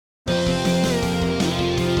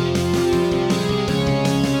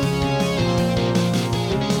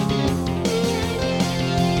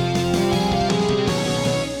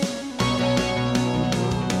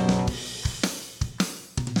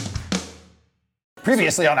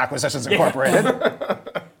Previously on Acquisitions Incorporated.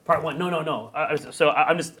 Part 1. No.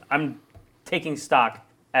 I'm taking stock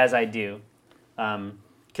as I do,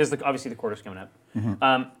 because obviously the quarter's coming up.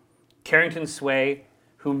 Mm-hmm. Carrington Sway,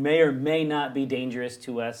 who may or may not be dangerous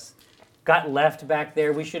to us, got left back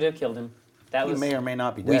there. We should have killed him. He may or may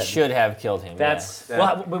not be dead. We should have killed him. That's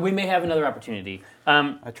well. We may have another opportunity.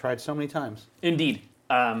 I tried so many times. Indeed.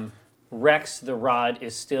 Rex the Rod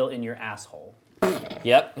is still in your asshole.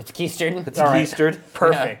 Yep, it's keistered. It's keistered.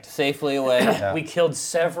 Perfect. Yeah, safely away. Yeah. We killed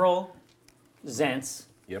several Zents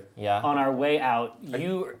Yep. Yeah. on our way out.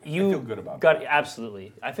 You feel good about got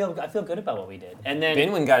absolutely. I feel good about what we did. And then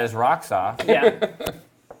Binwin got his rocks off. yeah,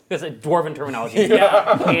 that's a dwarven terminology.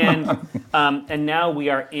 Yeah, and now we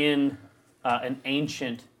are in an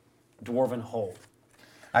ancient dwarven hold.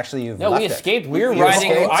 Actually, you've No, left we it. escaped. We're You riding.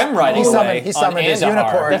 escaped. I'm riding away. He summoned on his Andahar.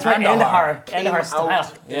 unicorn. That's right, Andahar. Andahar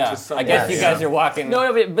style. Yeah, Into I guess Yes. you guys are walking.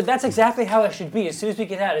 No, but that's exactly how it should be. As soon as we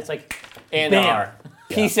get out, it's like Andahar.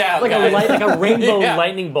 Peace out, like guys. like a rainbow Yeah.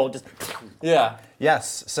 lightning bolt. Just Yeah.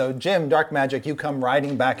 Yes. So, Jim, Dark Magic, you come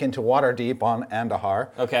riding back into Waterdeep on Andahar.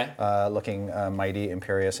 Okay. Looking mighty,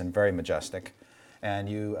 imperious, and very majestic. And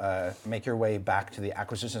you make your way back to the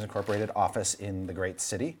Acquisitions Incorporated office in the Great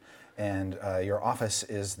City. And your office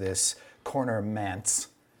is this corner manse,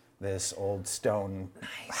 this old stone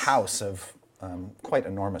house of quite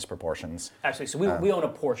enormous proportions. actually, so we own a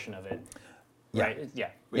portion of it. Yeah. Right? Yeah.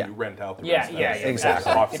 When Yeah. you rent out the Yeah, rest of yeah, it, yeah,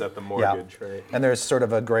 exactly. to offset the mortgage, right? And there's sort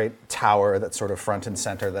of a great tower that's sort of front and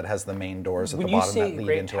center that has the main doors at When the you bottom say that lead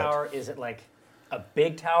great into tower, is it like a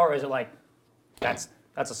big tower, or is it like that's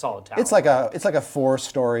a solid tower? it. It's like a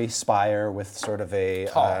 4-story spire with sort of a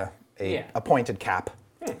Yeah. a pointed cap.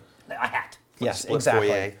 a hat. Yes, split exactly.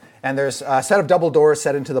 foyer. And there's a set of double doors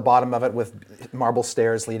set into the bottom of it with marble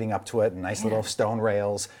stairs leading up to it and nice little stone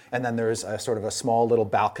rails. And then there's a sort of a small little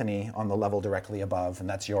balcony on the level directly above, and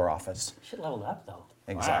that's your office. Shit leveled up though.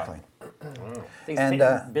 Exactly.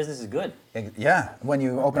 Business is good. Yeah, when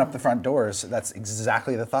you open up the front doors, that's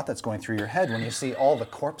exactly the thought that's going through your head when you see all the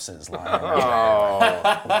corpses lying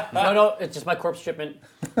around. No, it's just my corpse shipment.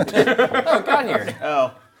 Oh, got here.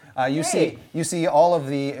 Oh. You see all of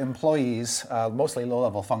the employees, mostly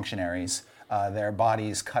low-level functionaries, their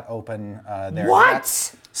bodies cut open, their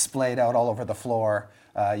necks splayed out all over the floor.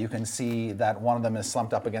 You can see that one of them is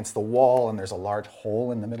slumped up against the wall, and there's a large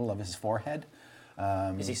hole in the middle of his forehead.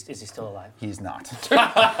 Is he still alive? He's not.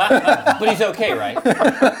 But he's okay, right?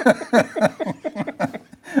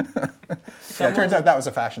 Yeah, it turns out that was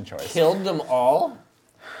a fashion choice. Killed them all?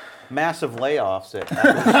 Massive layoffs at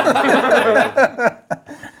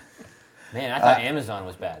Man, I thought Amazon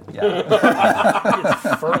was bad.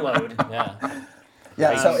 Yeah. Furloughed. Yeah.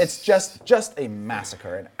 Yeah, so it's just a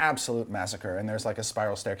massacre, an absolute massacre. And there's like a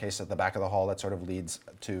spiral staircase at the back of the hall that sort of leads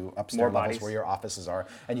to upstairs More levels bodies. where your offices are.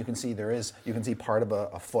 And you can see part of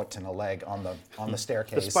a foot and a leg on the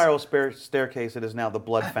staircase. the spiral staircase. It is now the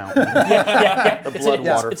blood fountain. Yeah. The blood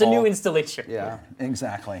waterfall. It's a new installation. Yeah.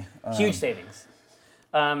 Exactly. Huge savings.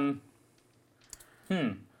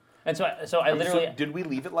 And so I literally. So did we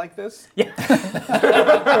leave it like this? Yeah.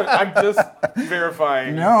 I'm just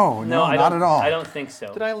verifying. No, I not don't, at all. I don't think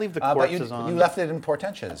so. Did I leave the But corpses you on? left it in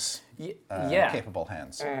Portench's Yeah. capable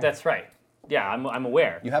hands. That's right. Yeah, I'm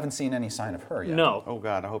aware. You haven't seen any sign of her yet. No. Oh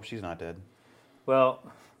God, I hope she's not dead. Well.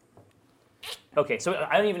 Okay, so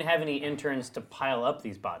I don't even have any interns to pile up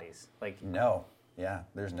these bodies. Like No. Yeah,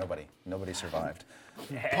 there's nobody. Nobody survived.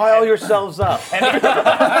 Pile yourselves up.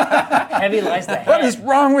 heavy lies the head. What is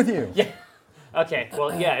wrong with you? Yeah. Okay.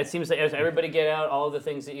 Well, yeah. It seems like everybody get out all of the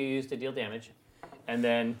things that you use to deal damage, and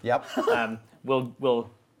then Yep. we'll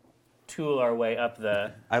tool our way up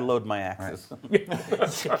the I load my axes.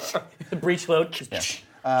 breach load.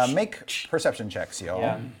 Make perception checks, y'all.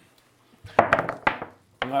 Yeah.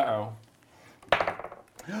 Uh-oh.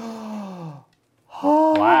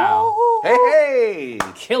 Wow. Hey!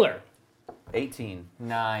 Killer. 18.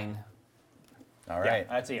 9. All right.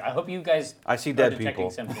 Yeah, I'd say. I hope you guys. I see are dead detecting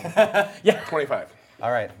people. something. 25.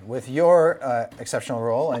 All right. With your exceptional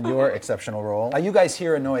roll and your exceptional roll, you guys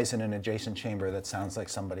hear a noise in an adjacent chamber that sounds like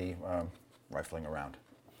somebody rifling around.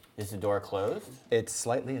 Is the door closed? It's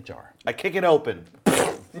slightly ajar. I kick it open.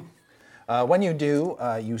 When you do,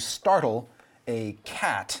 you startle a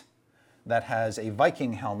cat that has a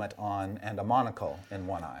Viking helmet on and a monocle in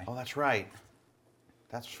one eye. Oh, that's right.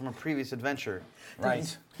 That's from a previous adventure.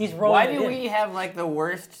 Right. He's rolling. Why it do in. we have like the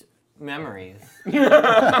worst memories?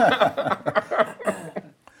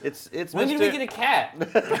 It's When did we get a cat?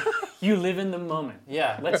 You live in the moment.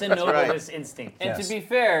 Yeah. Let's ennoble right. this instinct. And Yes. to be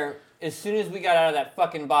fair, as soon as we got out of that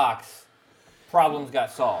fucking box, problems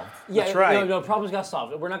got solved. Yeah, That's right. No, problems got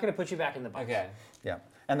solved. We're not going to put you back in the box. Okay. Yeah.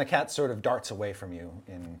 And the cat sort of darts away from you.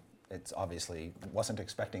 It's obviously wasn't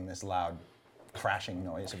expecting this loud crashing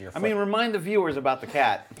noise of your I foot. mean, remind the viewers about the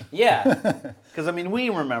cat. Yeah, Because, I mean, we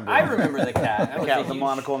remember. I remember the cat. That the was cat a with the huge-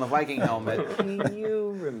 monocle and the Viking helmet. Do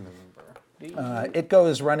you remember? It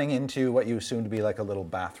goes running into what you assume to be like a little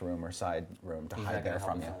bathroom or side room to He's not hide gonna there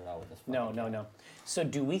help from us you. out at all with this fucking No. So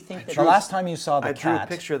do we think that The last time you saw the I drew cat a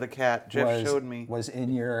picture of the cat. Jeff showed me. was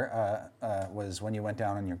in your was when you went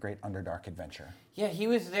down on your great Underdark adventure. Yeah, he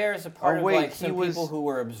was there as a part Oh, wait, of like he some was- people who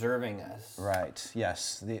were observing us. Right.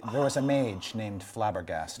 Yes. There was a mage named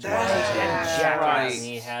Flabbergast. Jackass. And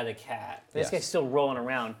he had a cat. This Yes. guy's still rolling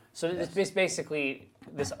around. So it's basically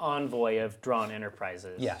this envoy of Drawn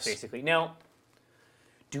Enterprises. Yes. Basically. Now,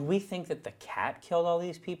 do we think that the cat killed all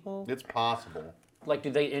these people? It's possible. Like,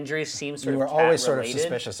 do the injuries seem sort You of were always sort of cat-related?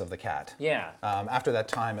 suspicious of the cat. Yeah. After that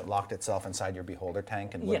time, it locked itself inside your beholder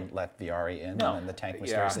tank and wouldn't let Viari in, No. and then the tank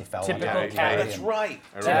mysteriously fell Typical on top of cat. Viari That's and- right.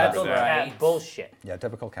 I remember Typical that. cat Right. bullshit. Yeah,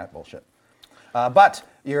 typical cat bullshit. But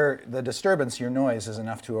the disturbance, your noise, is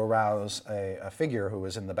enough to arouse a figure who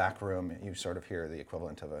was in the back room. You sort of hear the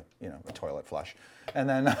equivalent of a toilet flush, and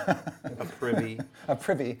then A privy. a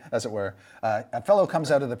privy, as it were. A fellow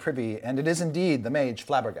comes out of the privy, and it is indeed the mage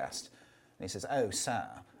Flabbergast. And he says, "Oh, sir,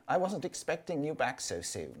 I wasn't expecting you back so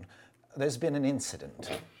soon. There's been an incident."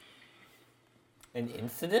 An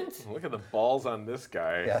incident? Look at the balls on this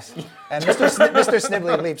guy. Yes. And Mr.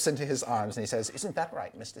 Snibbly leaps into his arms, and he says, "Isn't that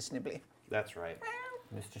right, Mr. Snibbly?" That's right.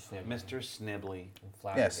 Mr. Snip. Mr. Snibbly.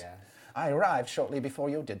 Yes. Flabbergast. I arrived shortly before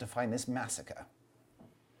you did to find this massacre.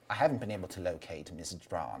 I haven't been able to locate Mrs.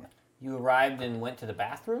 Drawn. You arrived and went to the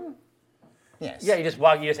bathroom? Yes. Yeah, you just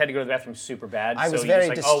had to go to the bathroom super bad. I so was you very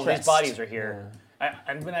just like, oh, these distressed. bodies are here.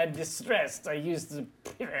 And when I'm distressed, I use the.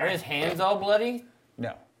 Are his hands all bloody?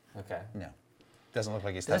 No. Okay. No. Doesn't look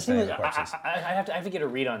like he's Does touched that any seem of the like- corpses. I have to get a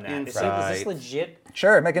read on that. Is this Insight. legit?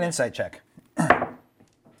 Sure, make an insight check.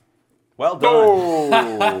 Well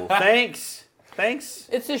done. Thanks. Thanks.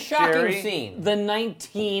 It's a shocking Jerry? scene. The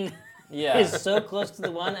 19 Yeah. is so close to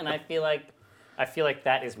the 1, and I feel like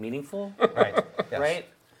that is meaningful, Right. Yes. right?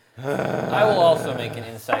 I will also make an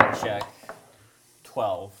insight check.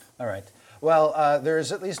 12. All right. Well,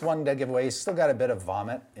 there's at least one dead giveaway. He's still got a bit of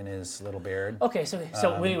vomit in his little beard. Okay, so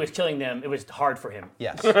when he was killing them, it was hard for him,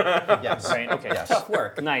 Yes. Yes. right? Okay, Yes. Tough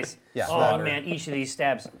work. nice. Yeah. Oh Water. man, each of these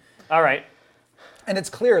stabs. All right. And it's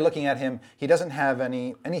clear looking at him, he doesn't have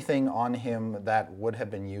anything on him that would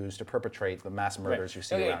have been used to perpetrate the mass murders you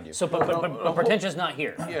see Okay, around you. So, but Pretentious not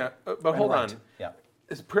here. Yeah, but hold Right. on. Yeah.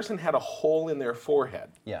 This person had a hole in their forehead.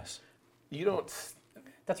 Yes. You don't.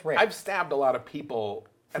 That's rare. I've stabbed a lot of people,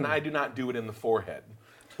 and I do not do it in the forehead.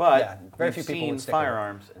 But Yeah, very we've few people seen would stick with it.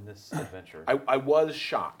 firearms in this adventure. I was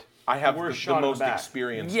shot. I have We're the shot in the most back.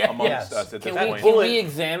 experience Yeah. amongst Yes. us at Can this we, point. can Bullet. we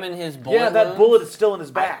examine his bullet Yeah, that wound? bullet is still in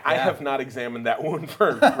his back. I have not examined that wound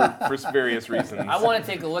for various reasons. I want to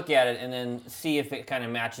take a look at it and then see if it kind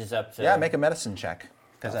of matches up to. Yeah, make a medicine check,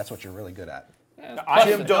 because that's what you're really good at. I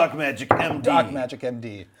Jim am, Dark Magic MD. Dark Magic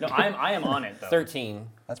MD. no, I am on it though. 13.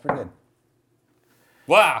 That's pretty good.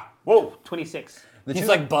 Wow. Whoa. 26. He's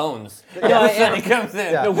like Bones. Yeah, yeah. He comes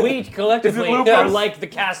in. Yeah. No, we collectively lupus? are like the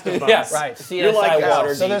cast of Bones. Yes. Right. CSI You're like,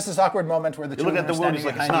 Waterdeep. So there's this awkward moment where the two look of at them the are wound, standing he's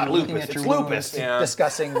like, behind "It's you, not looking lupus, at your it's wound, lupus." Yeah.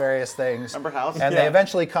 discussing various things. Remember House? And Yeah. they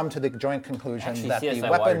eventually come to the joint conclusion Actually, that the CSI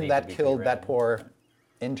weapon Waterdeep that would be killed pretty that rad. poor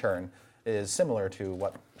intern is similar to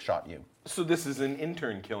what shot you. So this is an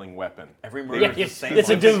intern killing weapon. Every Yeah, murder is yeah, the same. it's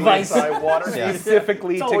a one. device. CSI water. Yeah.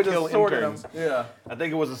 Specifically It's to always a kill sword in interns. them. Yeah. I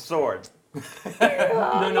think it was a sword.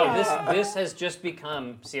 No, this has just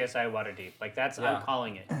become CSI Waterdeep. Like that's Yeah. I'm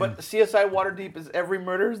calling it. But CSI Waterdeep is every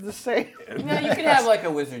murder is the same. Yeah, you could have like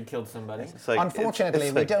a wizard killed somebody. It's like, Unfortunately,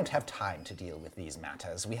 it's we like- don't have time to deal with these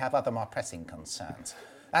matters. We have other more pressing concerns.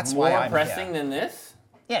 That's More why I'm pressing here. than this?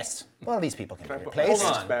 Yes. Well, these people can be Hold replaced.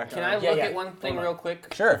 Hold on. back Can on. I Yeah, look yeah. at one thing Hold on. real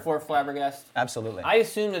quick? Sure. Before Flabbergast? Absolutely. I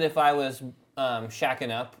assumed that if I was shacking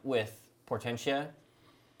up with Portentia,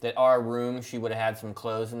 that our room, she would have had some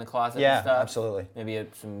clothes in the closet Yeah, and stuff. absolutely. Maybe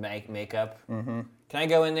some makeup. Mm-hmm. Can I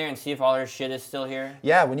go in there and see if all her shit is still here?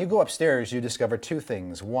 Yeah, when you go upstairs, you discover two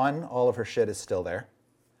things. One, all of her shit is still there.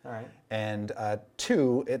 All right. And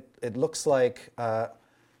two, it looks like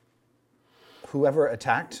whoever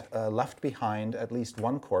attacked left behind at least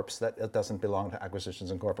one corpse that doesn't belong to Acquisitions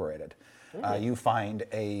Incorporated. You find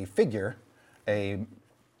a figure, a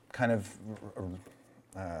kind of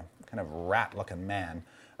rat-looking man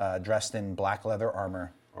dressed in black leather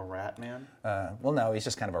armor. A rat man? Well, no, he's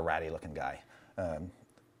just kind of a ratty-looking guy.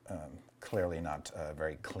 clearly not a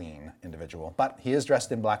very clean individual. But he is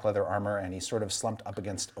dressed in black leather armor, and he's sort of slumped up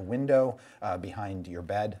against a window behind your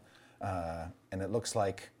bed. And it looks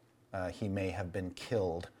like he may have been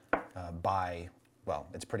killed by, well,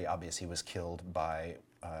 it's pretty obvious he was killed by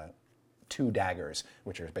 2 daggers,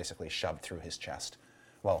 which are basically shoved through his chest.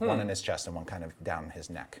 Well, one in his chest and one kind of down his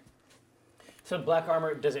neck. So black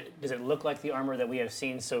armor, does it look like the armor that we have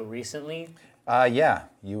seen so recently? Yeah,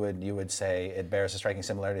 you would say it bears a striking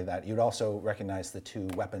similarity to that. You'd also recognize the 2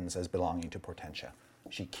 weapons as belonging to Portentia.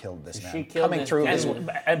 She killed this man. She killed this through man. his.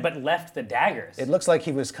 But left the daggers. It looks like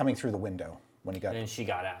he was coming through the window when he got. And she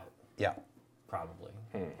got out, Yeah. probably.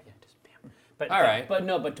 Yeah, just bam. But All right.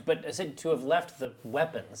 But I said to have left the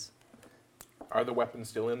weapons. Are the weapons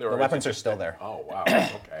still in there? The or is weapons it are just still that- there. Oh, wow.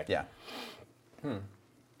 Okay. Yeah. You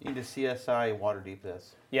need to CSI Waterdeep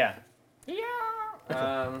this. Yeah.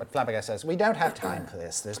 But Flabbergast says, "We don't have time for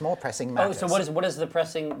this. There's more pressing Oh, matters." so what is the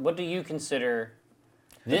pressing? What do you consider?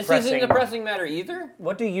 This pressing- isn't a pressing matter either?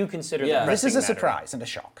 What do you consider? Yeah. The This is pressing a matter? surprise and a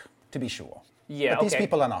shock, to be sure. Yeah. But these okay.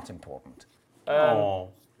 people are not important. Oh.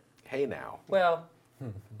 Hey, now. Well,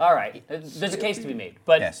 all right. There's a case to be made,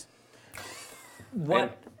 but Yes.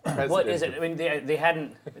 what And what is it? president I mean,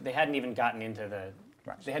 they hadn't even gotten into the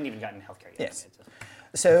Right. they hadn't even gotten healthcare yet. Yes. It's just-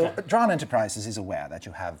 So, Drawn Enterprises is aware that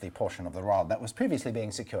you have the portion of the rod that was previously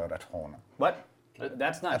being secured at Horn, What?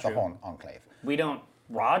 That's not at the true. Horn Enclave. We don't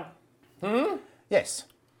rod. Yes,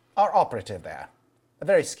 our operative there, a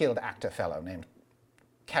very skilled actor fellow named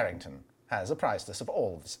Carrington, has apprised us of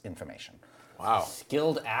all this information. Wow.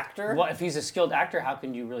 Skilled actor? Well, if he's a skilled actor, how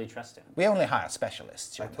can you really trust him? We only hire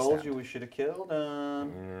specialists. I understand. told you we should have killed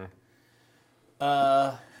him.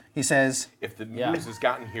 He says, If the Yeah. news has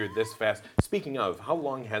gotten here this fast. Speaking of, how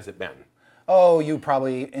long has it been? "Oh, you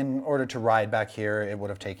probably, in order to ride back here, it would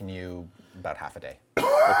have taken you about half a day."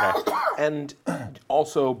 Okay. And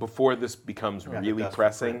also, before this becomes really dust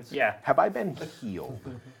pressing, footprints. Yeah. have I been healed?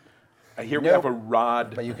 Here we Nope. have a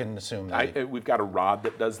rod. But you can assume that. We've got a rod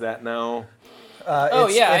that does that now. Oh,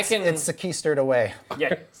 yeah, I can- It's sequestered away.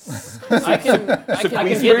 Yeah. I can get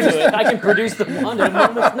to it. I can produce the wand at a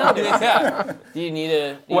moment's notice. Yeah. Do you need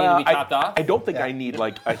to be topped off? I don't think I need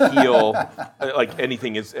like a heal, like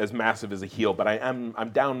anything as massive as a heal. But I'm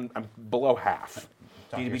below half.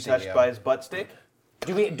 Need to your be touched CEO. by his butt stick?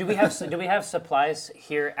 Do we have supplies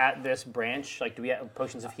here at this branch? Like, do we have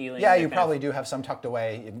potions of healing? Yeah, that you kind probably of- do have some tucked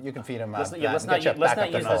away. You can feed them. Let's, and yeah, let's get not you use, let's back not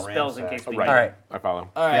up to use full. the spells in case we. Right. All right. I follow.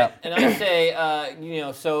 All right. Yep. And I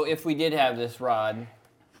say, so if we did have this rod,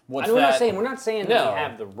 what's We're that? not saying no. that we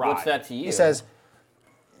have the rod. What's that to you? He says,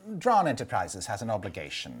 Drawn Enterprises has an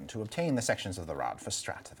obligation to obtain the sections of the rod for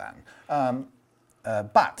Stratavan.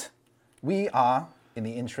 But we are, in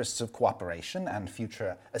the interests of cooperation and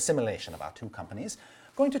future assimilation of our 2 companies,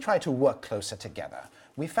 going to try to work closer together.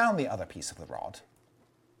 We found the other piece of the rod.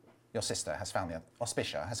 Your sister has found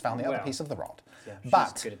Auspicia has found the other Well, piece of the rod. yeah, she's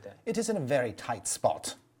but good at that. it is in a very tight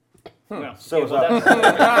spot. Well, So yeah, is well,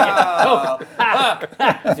 ours.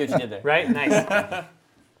 that's- See what you did there. right? Nice.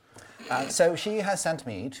 So she has sent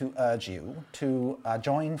me to urge you to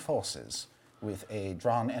join forces with a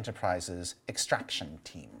Drawn Enterprises extraction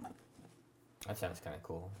team. That sounds kind of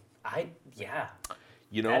cool. Yeah.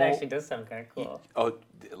 You know, That actually does sound kind of cool. oh,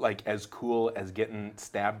 like as cool as getting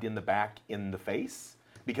stabbed in the back in the face,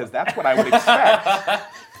 because that's what I would expect.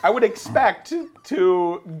 I would expect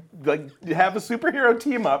to like have a superhero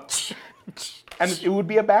team up, and it would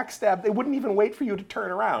be a backstab. They wouldn't even wait for you to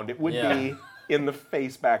turn around. It would Yeah. be in the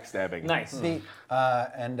face backstabbing. Nice.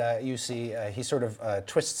 You see he sort of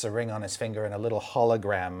twists a ring on his finger and a little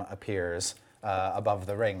hologram appears above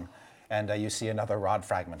the ring. And you see another rod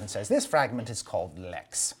fragment and says, "This fragment is called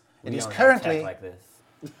Lex. It We is don't have currently tech like this.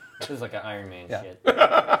 This is like an Iron Man Yeah. shit.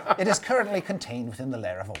 it is currently contained within the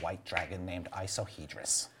lair of a white dragon named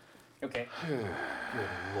Isohedrus. Okay.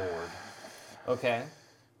 Okay.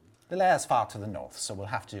 The lair is far to the north, so we'll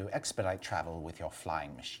have to expedite travel with your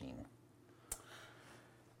flying machine."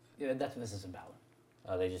 Yeah, that's what this is about.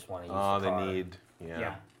 Oh, they just want to use Oh, the they car. need. Yeah.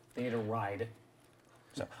 Yeah. They need a ride.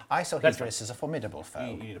 So Isohedrus is a formidable foe.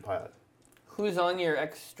 You need a pilot. Who's on your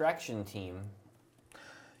extraction team?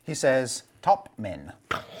 He says, "Top men."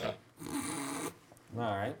 All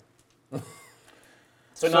right.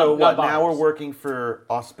 So not what? Now bombers. we're working for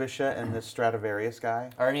Auspicia and this Stradivarius guy.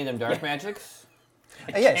 Are any of them dark magics?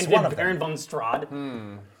 Yes, And one then of Baron them. von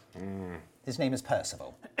Strahd. His name is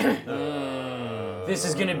Percival. This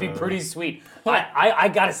is gonna be pretty sweet. I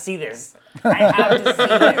gotta see this. I have to see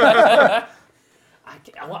this.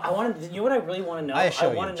 I want to. You know what I really want to know? I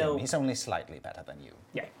assure you, want to Jim, know. he's only slightly better than you.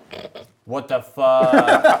 Yeah. What the fuck?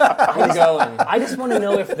 it going. I just want to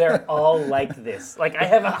know if they're all like this. Like I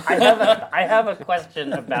have a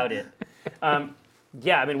question about it.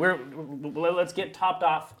 Yeah, I mean let's get topped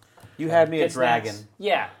off. You had me Get at dragon. snacks.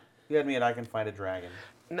 Yeah. You had me at I can find a dragon.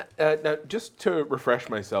 Now, just to refresh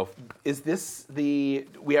myself, is this we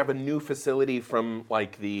have a new facility from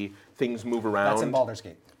like the things move around? That's in Baldur's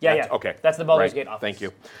Gate. Yeah, That's- yeah. okay. That's the Baldur's Right. Gate office. Thank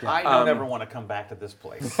you. I don't ever want to come back to this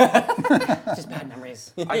place. Just bad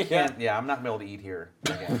memories. I can't. Yeah, I'm not gonna be able to eat here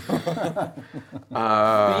again.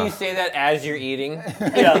 Do you say that as you're eating?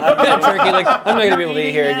 Yeah. That turkey, like, I'm not gonna be able to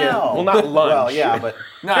eat here again. Well, not lunch. Well, yeah, but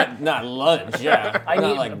Not lunch, yeah. I Not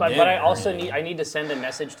need, like but I dinner. also need to send a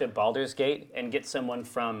message to Baldur's Gate and get someone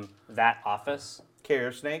from that office.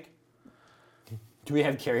 carrier snake. Do we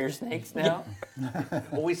have carrier snakes now?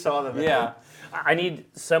 Well, we saw them. Yeah. I need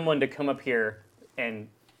someone to come up here and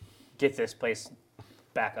get this place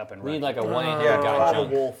back up and We need running. like a 1-800 Yeah, guy Father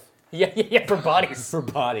jump Wolf. Yeah, for bodies. for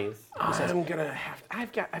bodies. I'm gonna have.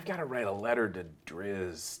 I've got to write a letter to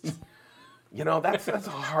Drizzt. You know, that's a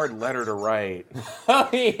hard letter to write. Oh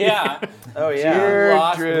yeah. Oh yeah. Dear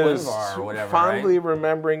Lost Drizzt, Boulevard or whatever, fondly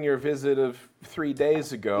remembering your visit of 3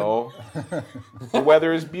 days ago. The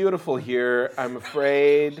weather is beautiful here. I'm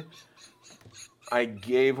afraid I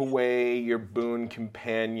gave away your boon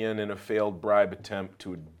companion in a failed bribe attempt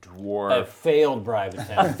to a dwarf. A failed bribe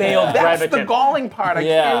attempt. Failed That's bribe the attempt. galling part. I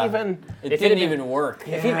Yeah. can't even. It If didn't it had even work.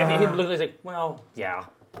 If he literally like, well, yeah.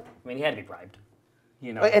 I mean, he had to be bribed.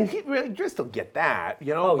 You know. And he really Drizzt will get that,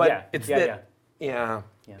 you know. Oh, but yeah. it's Yeah, that. Yeah.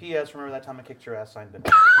 P.S. Remember that time I kicked your ass? Signed it.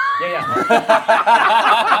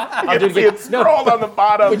 yeah. You can see it scrolled on the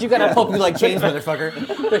bottom. But you got a Hope you like change, motherfucker.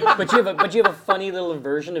 but you have a funny little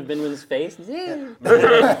version of Vinwin's face.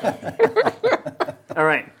 All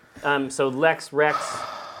right. So Lex, Rex.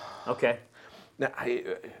 Okay. Now,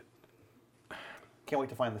 Can't wait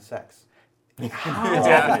to find the sex. It's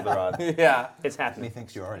happening. Yeah. It's He happening.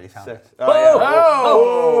 thinks you already found Sex. it. Oh,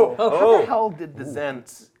 yeah. How the hell did the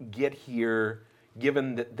Zents get here,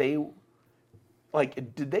 given that they,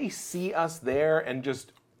 like, did they see us there and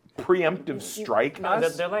just preemptive strike No, they're,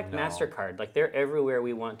 us? they're like MasterCard. Like they're everywhere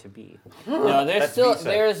we want to be. No, That's Visa.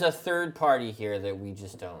 there's a third party here that we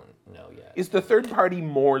just don't know yet. Is the third party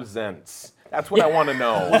more Zents? That's what I want to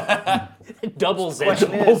know. Double Zen.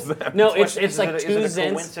 Question is, No, it's is like it, two is it a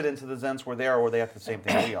Zens. coincidence that the Zents were there, or were they at the same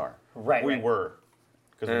thing we are? Right, We right. were.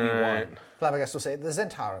 Because we won. Flabbergast will say the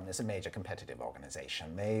Zentarum is a major competitive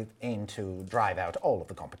organization. They aim to drive out all of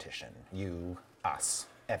the competition. You, us,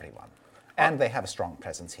 everyone. And they have a strong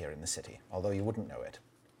presence here in the city, although you wouldn't know it.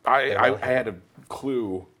 I had a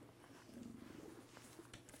clue.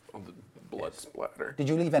 Oh, the blood splatter. Did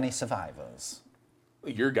you leave any survivors?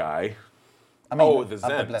 Your guy. I mean, Oh, the of the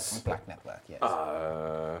Zents. Black Network, yes.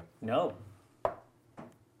 No.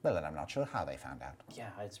 Well, then I'm not sure how they found out. Yeah,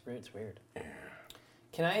 it's weird.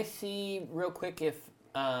 Can I see real quick if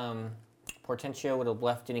Portentia would have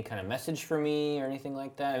left any kind of message for me or anything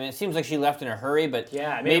like that? I mean, it seems like she left in a hurry, but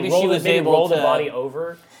Yeah, maybe roll she the- was maybe able roll to the body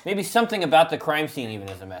over. Maybe something about the crime scene even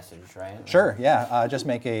as a message, right? Sure, yeah. Just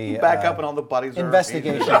make a Back up and all the bodies are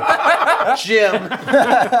investigation. Jim,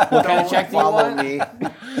 What kind of check do you follow want? me.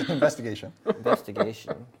 investigation.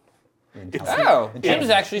 Investigation. Intelligence. Oh, Jim's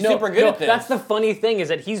actually super good at this. That's the funny thing is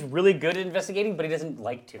that he's really good at investigating, but he doesn't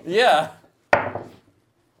like to. Yeah.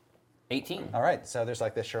 18. All right, so there's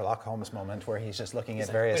like this Sherlock Holmes moment where he's just looking at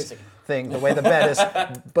like, wait a various second. things, the way the bed is,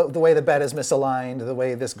 but the way the bed is misaligned, the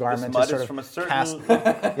way this garment mud is sort is of from a certain- cast.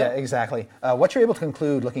 Yeah, exactly. What you're able to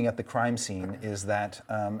conclude looking at the crime scene is that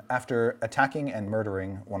after attacking and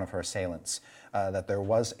murdering one of her assailants, that there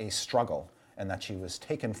was a struggle and that she was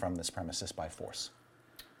taken from this premises by force.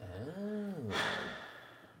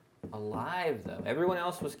 Alive, though. Everyone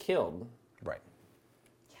else was killed. Right.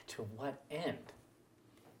 Yeah, to what end?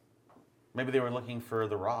 Maybe they were looking for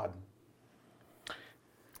the rod.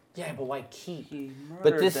 Yeah, but why keep? He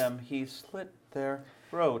But murdered this- them. He slit their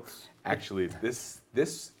throats. Actually, this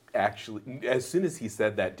actually, as soon as he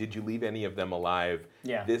said that, did you leave any of them alive?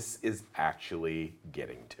 Yeah. This is actually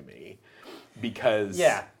getting to me. Because,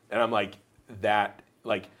 Yeah. and I'm like,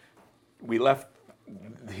 we left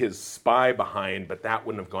his spy behind, but that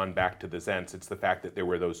wouldn't have gone back to the Zents. It's the fact that there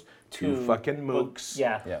were those two fucking mooks.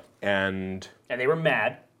 Yeah. Yeah. And And they were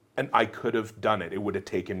mad. I could have done it. It would have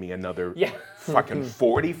taken me another Yeah. fucking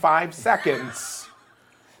 45 seconds.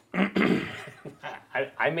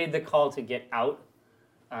 I made the call to get out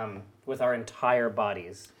with our entire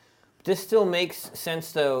bodies. This still makes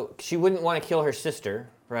sense, though. She wouldn't want to kill her sister,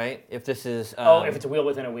 right? If this is... If it's a wheel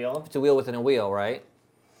within a wheel? it's a wheel within a wheel, right?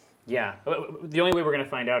 Yeah. The only way we're going to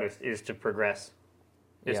find out is to progress.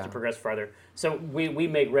 Is Yeah. to progress farther. So we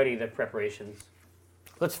make ready the preparations.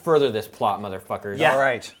 Let's further this plot, motherfuckers. Yeah. All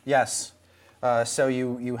right. Yes. So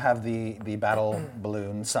you have the battle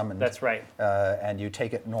balloon summoned. That's right. And you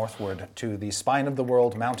take it northward to the Spine of the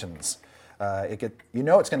World Mountains. It's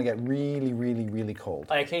going to get really, really, really cold.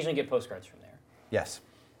 I occasionally get postcards from there. Yes.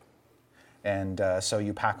 And so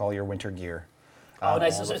you pack all your winter gear. Oh,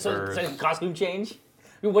 nice. So costume change.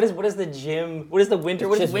 What is the gym? What is the winter?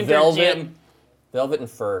 What is Just winter velvet. gym? Velvet and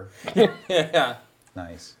fur. Yeah.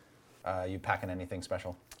 Nice. You packing anything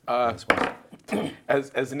special? As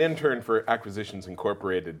an intern for Acquisitions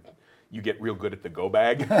Incorporated, you get real good at the go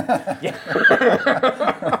bag.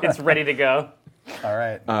 It's ready to go. All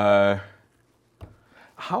right.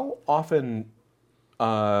 How often?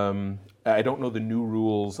 I don't know the new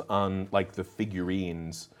rules on like the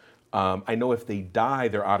figurines. I know if they die,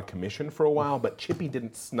 they're out of commission for a while. But Chippy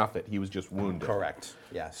didn't snuff it; he was just wounded. Correct.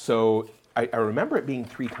 Yes. So I remember it being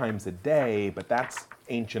 3 times a day, but that's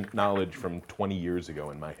ancient knowledge from 20 years ago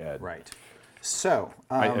in my head. Right. So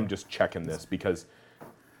I'm just checking this because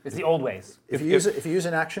It's the old ways. if you use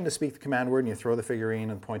an action to speak the command word and you throw the figurine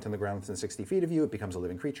and point on the ground within 60 feet of you, it becomes a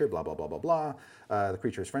living creature. Blah blah blah blah blah. The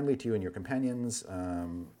creature is friendly to you and your companions.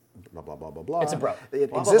 Blah blah blah blah blah. It's a bro. It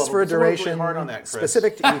Blah, blah, exists blah. for a Someone really duration hard on that, Chris.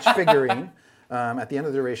 specific to each figurine. At the end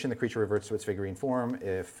of the duration, the creature reverts to its figurine form.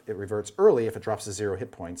 If it reverts early, if it drops to 0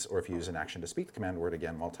 hit points, or if you use an action to speak the command word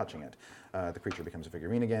again while touching it, the creature becomes a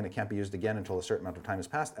figurine again. It can't be used again until a certain amount of time has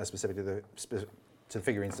passed, as specific to the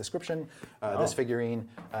figurine's description. This figurine,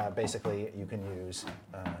 basically, you can use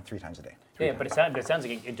 3 times a day. Yeah, but it sounds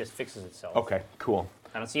like it just fixes itself. okay, cool.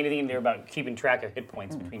 I don't see anything in there about keeping track of hit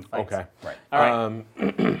points between fights. Okay. Right. All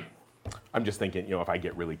right. I'm just thinking, if I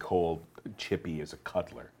get really cold, Chippy is a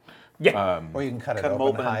cuddler. Yeah. Or you can cut it Cut them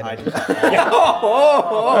open open and and hide hide it. it.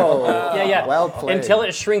 Yeah, yeah. Well played. Until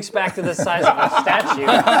it shrinks back to the size of a statue,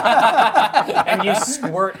 and you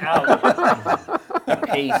squirt out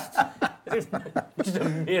Paste. just a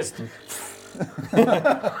mist.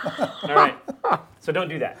 All right. So don't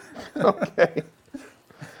do that. Okay.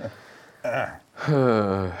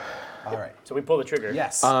 All right. So we pull the trigger.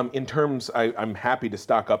 Yes. In terms, I'm happy to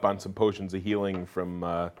stock up on some potions of healing from,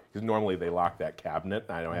 because normally they lock that cabinet.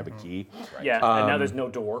 I don't have a key. Yeah. And now there's no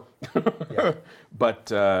door. Yeah. But,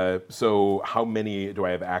 so how many do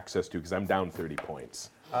I have access to? Because I'm down 30 points.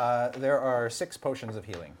 There are 6 potions of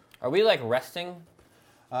healing. Are we like resting?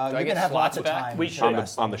 You I can get have lots slots of back? time. We to should.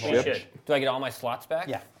 rest On the We ship? should. Do I get all my slots back?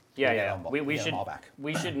 Yeah. Yeah, You get yeah. them all- We you get should. them all back.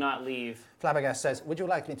 We should not leave. Flabbergast says, "Would you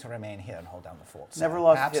like me to remain here and hold down the fort? sir? Never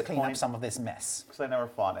lost Perhaps hit clean up point. some of this mess. Because I never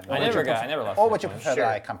fought anyone. I never lost. Or hit would you points. prefer Sure.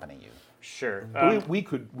 that I accompany you?" Sure.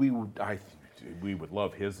 We would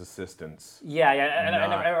love his assistance. Yeah, yeah. And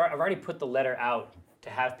Not- I've already put the letter out to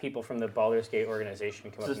have people from the Baldur's Gate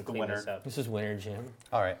organization come This up is and the clean winner. this up. This is Winter Jim.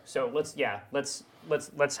 All right. So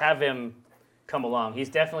let's have him come along. He's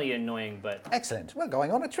definitely annoying, but Excellent. We're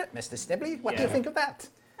going on a trip, Mr. Snibbly. What do you Yeah. think of that?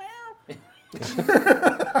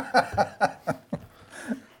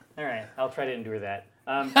 all right. I'll try to endure that.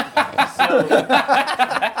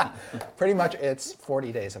 Pretty much, it's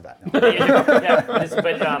 40 days of that. No. Yeah,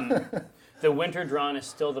 but the winter drawn is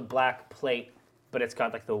still the black plate, but it's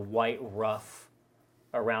got like the white ruff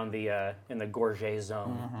around the in the gorget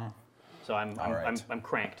zone. So I'm right. I'm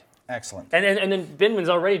cranked. Excellent. And then Binman's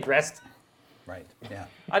already dressed. Right. Yeah.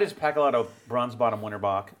 I just pack a lot of bronze bottom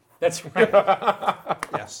Winterbach. That's right.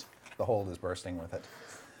 Yes. The hold is bursting with it.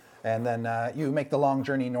 And then you make the long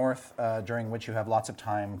journey north, during which you have lots of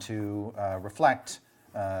time to reflect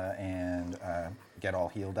and get all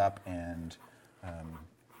healed up and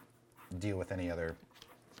deal with any other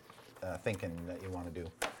thinking that you want to do.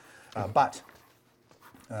 But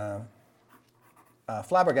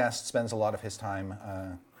Flabbergast spends a lot of his time.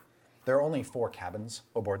 There are only 4 cabins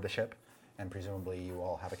aboard the ship, and presumably you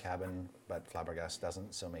all have a cabin, but Flabbergast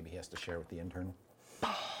doesn't, so maybe he has to share with the intern.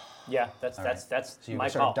 Yeah, that's All right. that's So you my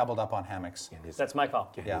sort call. of doubled up on hammocks. That's my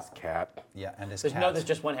call. Yeah. His cat. Yeah, and his There's cat. no, there's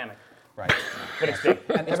just one hammock, Right. but it's big.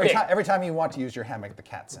 And It's big. every time you want to use your hammock, the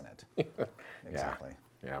cat's in it. Exactly.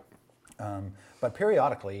 Yeah. But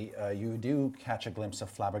periodically, you do catch a glimpse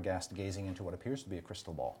of Flabbergast gazing into what appears to be a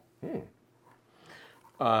crystal ball.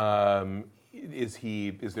 Is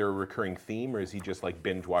there a recurring theme, or is he just like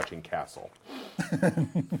binge watching Castle?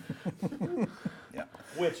 Yeah.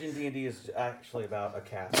 Which in D&D is actually about a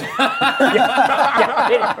castle.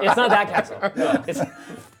 It's not that castle. It's,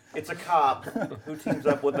 It's a cop who teams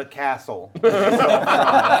up with a castle.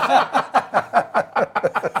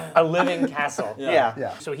 a living castle. Yeah.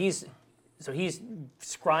 Yeah. So he's So he's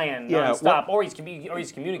scrying Yeah, nonstop, or he's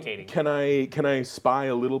communicating. Can I spy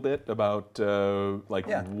a little bit about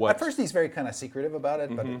Yeah. what? At first, he's very kind of secretive about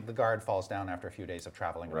it, but the guard falls down after a few days of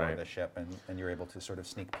traveling Right. around the ship, and you're able to sort of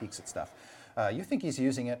sneak peeks at stuff. You think he's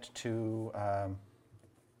using it to,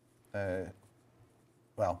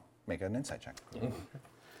 make an insight check.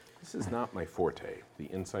 This is not my forte. The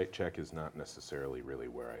insight check is not necessarily really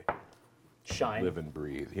where I Shine. live and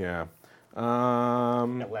breathe. Yeah.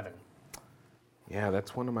 11. Yeah,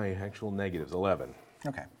 that's one of my actual negatives. 11.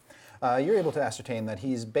 Okay. You're able to ascertain that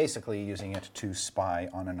he's basically using it to spy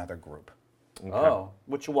on another group. Oh,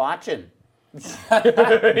 what you watching?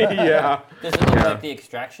 Yeah. Does it look like the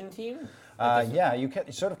extraction team? Yeah, you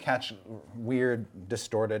sort of catch weird,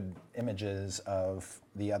 distorted images of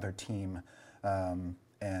the other team,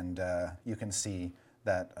 and you can see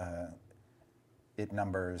that it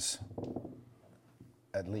numbers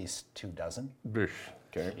at least 24.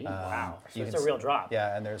 Okay. Wow. So you it's can a real drop.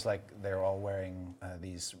 Yeah, and they're all wearing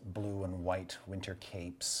these blue and white winter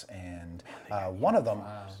capes, and one of them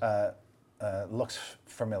looks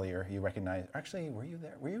familiar. You recognize. Actually, were you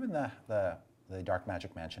there? Were you in the Dark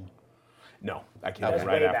Magic Mansion? No, I came That's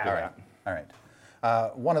right way after back. that. All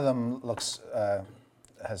right. One of them looks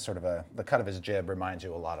has sort of the cut of his jib reminds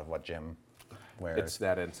you a lot of what Jim wears. It's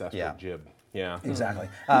that ancestral Yeah. jib. Yeah. Exactly.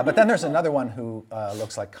 But then there's another one who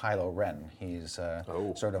looks like Kylo Ren. He's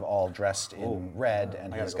sort of all dressed in red, and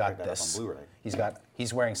I gotta he's go got pick that up this. on Blu-ray.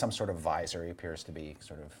 He's wearing some sort of visor. He appears to be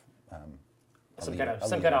sort of Some leader- kind a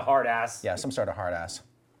of leader. hard ass. Yeah, some sort of hard ass.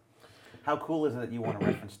 How cool is it that you want to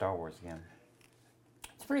reference Star Wars again?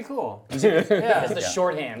 It's pretty cool. It's Yeah. the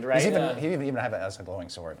shorthand, right? He even have it as a glowing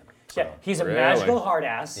sword. Yeah, So, he's a Really? magical hard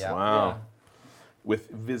ass. Yeah. Wow. Yeah. With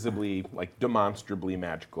visibly, demonstrably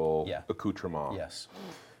magical Yeah. accoutrement. yes.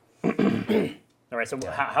 All right, so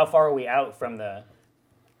how far are we out from the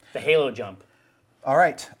Halo jump? All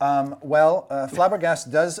right.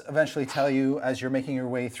 Flabbergast does eventually tell you as you're making your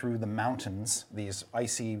way through the mountains, these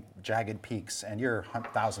icy, jagged peaks, and you're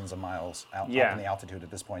thousands of miles out up Yeah. in the altitude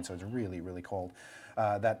at this point, so it's really, really cold.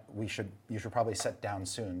 That you should probably set down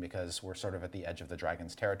soon because we're sort of at the edge of the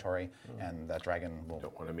dragon's territory, and that dragon will.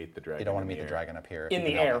 Don't want to meet the dragon. You don't want to in meet the air. dragon up here. if In you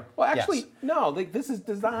the can help air. it. Well, actually, Yes. no. This is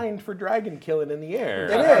designed for dragon killing in the air.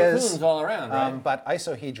 It Harpoons is. all around, right? But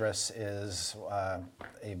Isohedrus is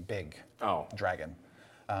a big Oh. dragon.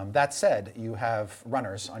 That said, you have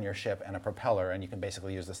runners on your ship and a propeller, and you can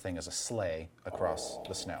basically use this thing as a sleigh across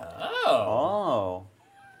the snow. Oh.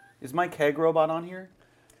 Is my keg robot on here?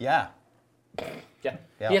 Yeah. Yeah.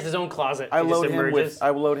 Yeah. He has his own closet. I He just load him emerges.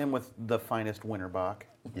 with the finest Winterbach.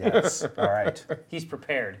 Yes. All right. He's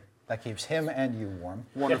prepared. That keeps him and you warm.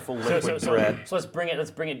 Wonderful So, liquid so bread.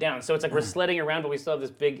 let's bring it down. So it's like we're sledding around, but we still have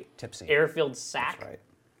this big Tipsy. air-filled sack.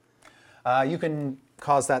 Right. You can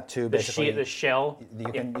cause that to basically. The shell.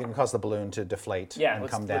 you can cause the balloon to deflate Yeah, and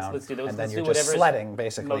let's- come let's- down, let's do those. and then Let's you're do just whatever's sledding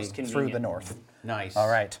basically most through the convenient. north. Nice. All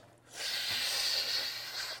right.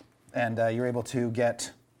 And you're able to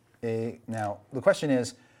get now the question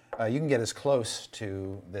is, you can get as close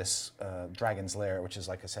to this dragon's lair, which is,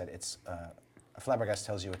 like I said, it's Flabbergast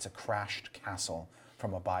tells you it's a crashed castle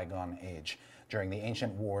from a bygone age during the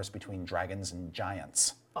ancient wars between dragons and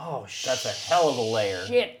giants. Oh, That's a hell of a layer.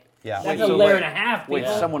 shit. Yeah. That's Wait, a so layer wait- and a half. Wait,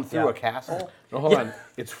 people. someone threw Yeah. a castle? No, hold on.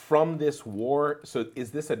 It's from this war. So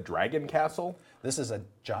is this a dragon castle? This is a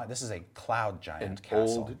cloud giant An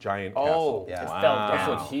castle old giant Oh, castle. yeah. It Wow. fell That's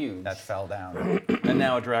down. what's huge. that fell down And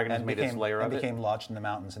now a dragon has and made its lair of it? became lodged in the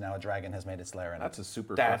mountains, and now a dragon has made its lair in That's it. a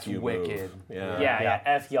super That's fuck you wicked. move. Yeah. Yeah,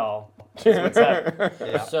 F y'all. That's what's up.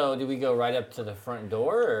 Yeah. So, do we go right up to the front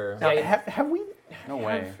door, or? Now, Yeah, have we? No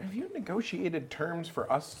way. Have you negotiated terms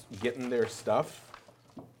for us getting their stuff?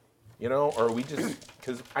 You know, or are we just?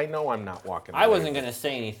 Because I know I'm not walking. I wasn't going to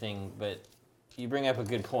say anything, but you bring up a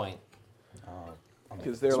good point.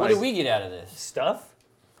 Because they're So like. what do we get out of this? Stuff.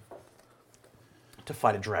 To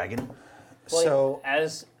fight a dragon? Well, So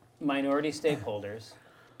as minority stakeholders,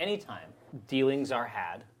 anytime dealings are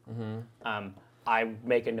had, I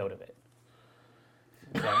make a note of it.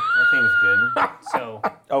 Okay, that seems good. So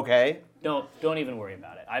Okay. don't even worry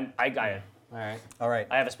about it. I got it. All right. all right.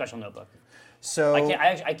 I have a special notebook. So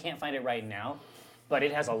I can't find it right now, but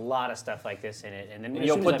it has a lot of stuff like this in it. And then as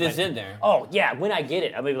You'll soon as put I this find- in there. Oh yeah, when I get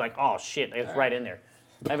it, I'll be like, oh shit, it's right in there.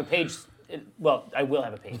 I have a page. Well, I will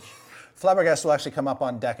have a page. Flabbergast will actually come up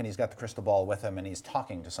on deck, and he's got the crystal ball with him, and he's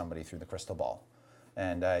talking to somebody through the crystal ball,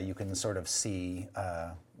 and you can sort of see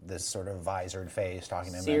this sort of visored face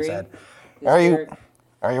talking to him. Siri, And said, is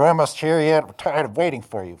Are you almost here yet? I'm tired of waiting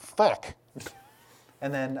for you. Fuck.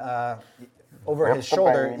 and then over his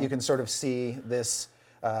shoulder, you can sort of see this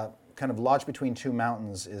kind kind of lodged between two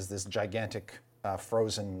mountains is this gigantic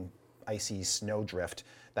frozen icy snowdrift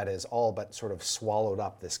that is all but sort of swallowed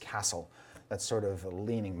up this castle that's sort of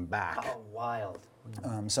leaning back. Oh, wild.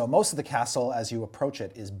 So most of the castle, as you approach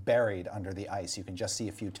it, is buried under the ice. You can just see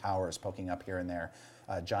a few towers poking up here and there,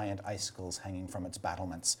 giant icicles hanging from its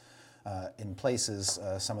battlements. In places,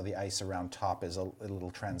 some of the ice around top is a little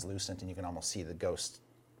translucent, and you can almost see the ghost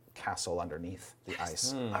castle underneath the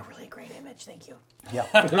ice. A really great image, thank you. Yeah,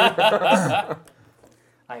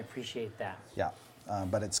 I appreciate that. yeah,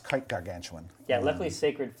 but it's quite gargantuan. Yeah, luckily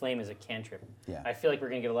Sacred Flame is a cantrip. Yeah. I feel like we're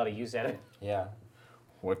going to get a lot of use out of it. Yeah.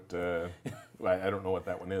 What? I don't know what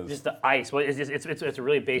that one is. Just the ice. Well, it's a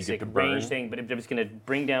really basic to burn. range thing, but I'm just going to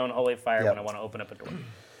bring down holy fire Yep. when I want to open up a door.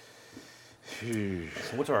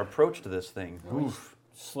 So what's our approach to this thing? Oof.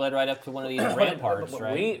 Sled right up to one of these ramparts, But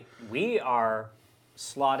right? we are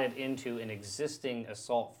slotted into an existing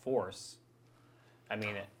assault force. I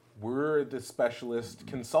mean, We're the specialist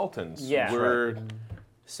consultants. Yeah. We're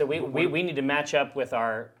so we need to match up with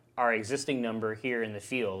our existing number here in the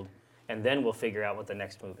field, and then we'll figure out what the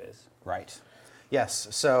next move is. Right. Yes.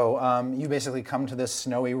 So you basically come to this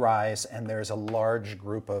snowy rise, and there's a large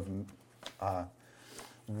group of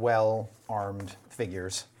well-armed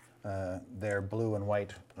figures. They're blue and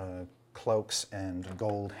white cloaks and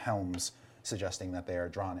gold helms, suggesting that they are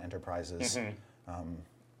Drawn Enterprises,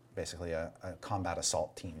 basically a combat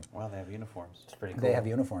assault team. Wow, they have uniforms. It's pretty cool. They have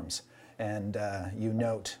uniforms, and you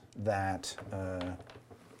note that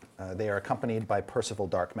they are accompanied by Percival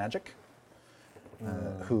Dark Magic,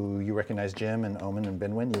 who you recognize, Jim and Omen and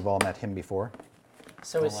Binwin. You've all met him before.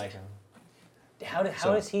 So Don't is, like him.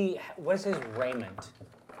 how is he? What is his raiment?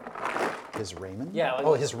 His raiment? Yeah, like-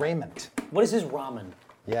 Oh, his raiment. What is his ramen?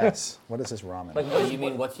 Yes. What is his ramen? Like, Oh, you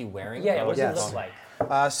mean what's he wearing? Yeah, what does Yes. it look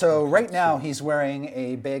like? So right now he's wearing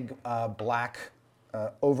a big black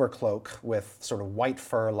overcloak with sort of white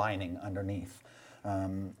fur lining underneath,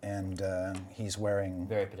 and he's wearing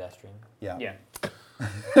Very pedestrian. Yeah.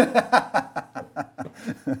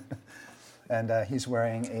 and he's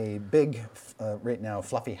wearing a big, right now,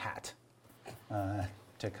 fluffy hat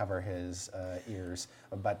to cover his ears.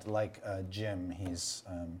 But like Jim, he's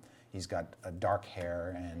got dark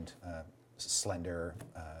hair and slender,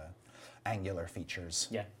 angular features.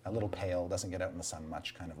 Yeah. A little pale, doesn't get out in the sun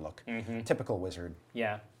much kind of look. Typical wizard.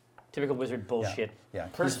 Yeah. Typical wizard bullshit. Yeah.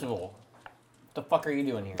 Percival, what the fuck are you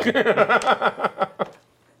doing here?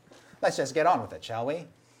 Let's just get on with it, shall we?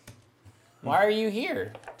 Why are you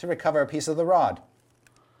here? To recover a piece of the rod.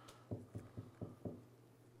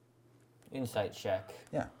 Insight check.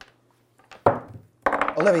 Yeah.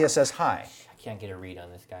 Olivia says hi. I can't get a read on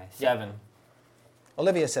this guy. 7.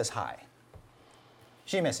 Olivia says hi.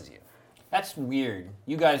 She misses you. That's weird.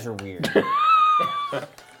 You guys are weird.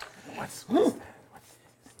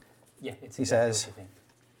 Yeah, it's He exactly says- what you think.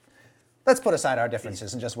 Let's put aside our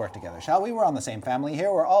differences and just work together, shall we? We're on the same family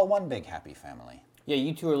here. We're all one big happy family. Yeah,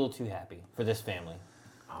 you two are a little too happy for this family.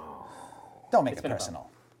 Don't make it been a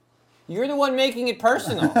personal. You're the one making it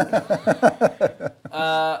personal.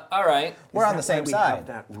 All right. We're on the same We side. have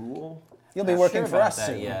that rule You'll be Not working sure for about us that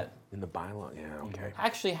soon. yet. in the bylaw. Yeah. Okay.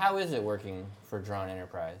 Actually, how is it working for Drawn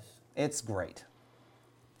Enterprise? It's great.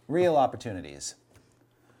 Real opportunities.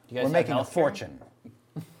 Do you guys We're have making a healthcare? fortune.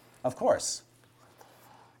 Of course.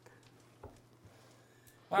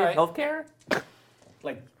 All right. Healthcare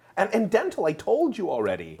Like, and dental. I told you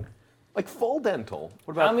already. Like full dental.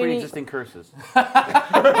 What about How many- pre-existing curses?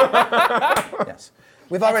 Yes.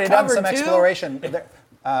 We've already done some covered too? exploration. We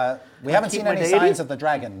haven't keep seen my any deity? signs of the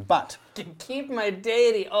dragon, but to keep my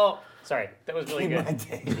deity. Oh, sorry. That was really good.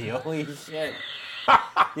 Holy shit.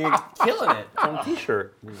 You're killing it. Some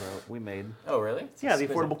T-shirt we made. Oh, really? Yeah, the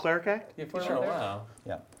Affordable Cleric guy. Oh, wow.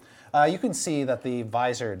 yeah. You can see that the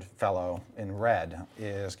visored fellow in red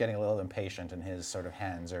is getting a little impatient, and his sort of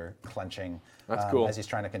hands are clenching That's cool. as he's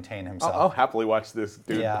trying to contain himself. I'll happily watch this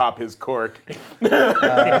dude Yeah. pop his cork. We're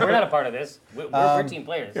not a part of this. We're team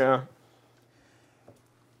players. Yeah.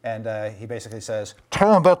 And he basically says,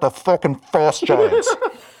 Tell him about the fucking frost giants.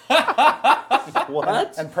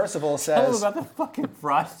 What? and Percival Tell him says, about the fucking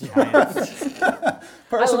frost giants. I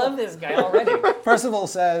love this guy already. Percival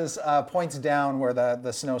says, points down where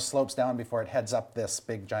the snow slopes down before it heads up this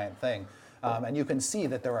big giant thing. And you can see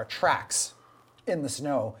that there are tracks in the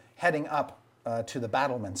snow heading up to the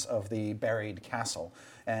battlements of the buried castle.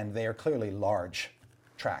 And they are clearly large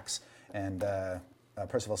tracks. And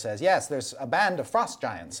Percival says, yes, there's a band of frost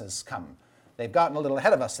giants has come. They've gotten a little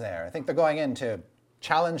ahead of us there. I think they're going in to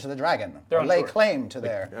challenge the dragon, They're or on lay tour. claim to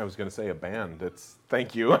their... I was gonna say a band. That's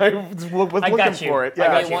thank you. I was looking got you. for it. I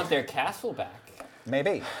got Yeah. They want their castle back.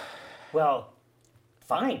 Maybe. Well,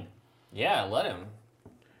 fine. Yeah, let him.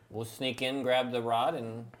 We'll sneak in, grab the rod,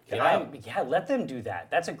 and get out. Yeah, let them do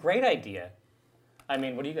that. That's a great idea. I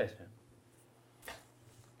mean, what do you guys do?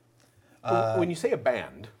 When you say a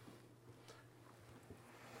band,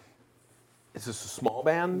 is this a small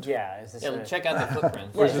band? Yeah, is this Yeah, a, check out the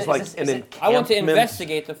footprints. Or is is this it- like is an it- encampment? I want to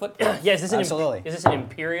investigate the footprints. yeah, is this Absolutely. Is this an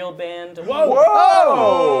imperial band?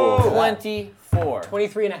 Whoa! 24.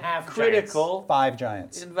 23 and a half Critical. 5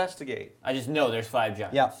 giants. Investigate. I just know there's 5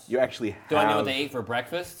 giants. Yeah. You actually have. Do I know what they ate for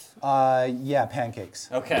breakfast? Yeah, pancakes.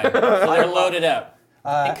 Okay, so they're loaded up.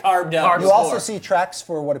 And carved up. You also before. see tracks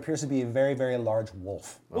for what appears to be a very, very large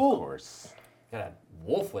wolf. Of course. Got a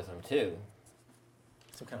wolf with them, too.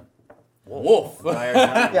 Some kind of Wolf.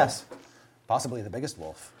 Yes, possibly the biggest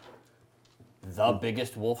wolf. The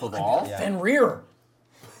biggest wolf of all? Yeah. Fenrir.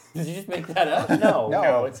 Did you just make that up? No, No.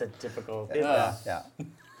 no, it's a typical. Yeah.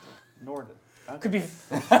 Nord. Could be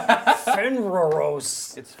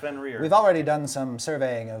Fenroros. It's Fenrir. We've already done some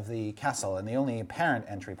surveying of the castle, and the only apparent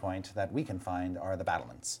entry point that we can find are the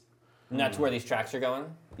battlements. And that's where these tracks are going?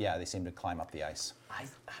 Yeah, they seem to climb up the ice. Why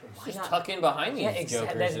Just not? tuck in behind these Yeah,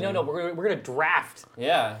 exactly. jokers. No, and- no, we're gonna draft.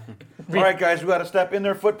 Yeah. All right, guys, we got to step in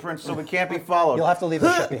their footprints so we can't be followed. You'll have to leave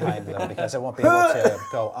the ship behind, though, because it won't be able to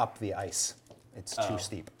go up the ice. It's too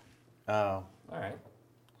steep. Oh, All right.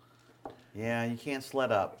 yeah, you can't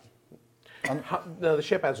sled up. No, the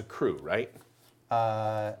ship has a crew, right?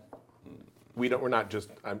 We don't. We're not just.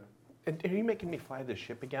 Are you making me fly this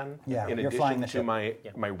ship again? Yeah, In you're addition flying the to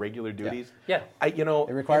ship. my regular duties. Yeah. It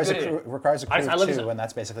requires a Good crew, idea. requires a crew I of live 2, in- and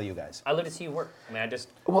that's basically you guys. I love to see you work. I mean, that's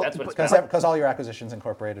what it's about. Because all your acquisitions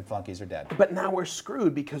incorporated flunkies are dead. But now we're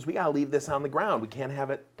screwed because we gotta leave this on the ground. We can't have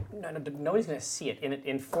it. No, nobody's gonna see it.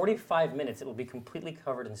 In 45 minutes, it will be completely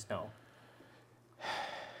covered in snow.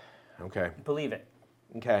 Okay. Believe it.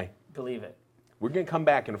 Okay. Believe it. We're gonna come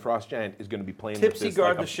back and Frost Giant is gonna be playing Tipsy with this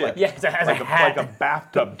guard like the a, ship. Like, Yeah, it has like a a, hat. like a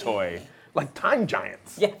bathtub toy, like Time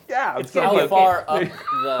Giants. Yeah. Yeah. It's gonna gonna be How okay. far up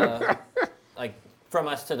the, like, from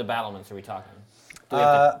us to the battlements are we talking? Do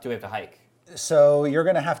we have to hike? So you're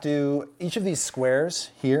going to have to, each of these squares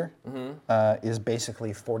here is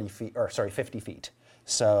basically 40 feet, or sorry, 50 feet.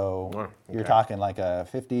 So you're talking like a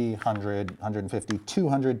 50, 100, 150,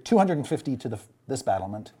 200, 250 to this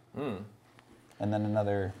battlement. And then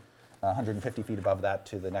another 150 feet above that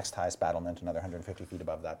to the next highest battlement, another 150 feet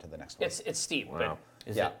above that to the next one. It's steep, Wow.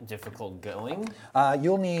 Is Yeah. it difficult going?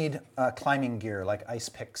 You'll need climbing gear like ice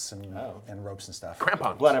picks and ropes and stuff.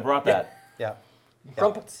 Crampons. Glad I brought that. Yeah. but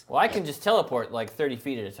crumpets. Well, I can just teleport like 30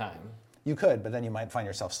 feet at a time. You could, but then you might find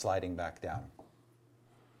yourself sliding back down.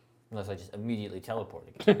 Unless I just immediately teleport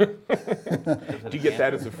again. Do you get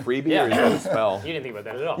that as a freebie Yeah. or is that a spell? You didn't think about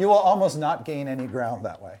that at all. You will almost not gain any ground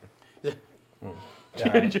that way.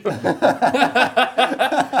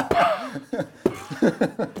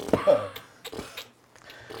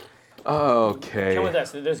 Okay. Come with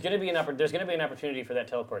us. There's going to be an opportunity for that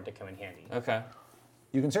teleport to come in handy. Okay.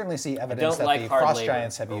 You can certainly see evidence don't that like the hard Frost labor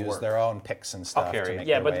Giants have or used work. their own picks and stuff carry to it. make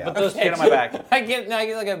Yeah, their way but up. those Get on my back. I get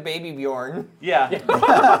like a baby Bjorn, Yeah.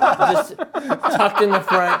 just tucked in the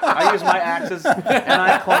front. All I use my axes and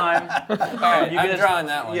I climb. right, You I'm guys- drawing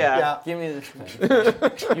that one. Yeah. Yeah. Give me this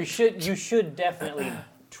thing. You should definitely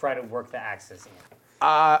try to work the axes in.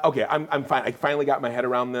 Okay, I'm fine. I finally got my head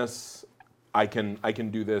around this. I can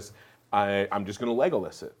do this. I'm just gonna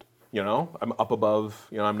Legolas it. You know, I'm up above.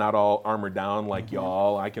 You know, I'm not all armored down like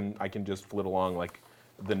y'all. I can just flit along like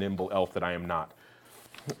the nimble elf that I am not.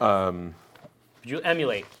 You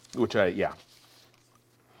emulate. Which yeah.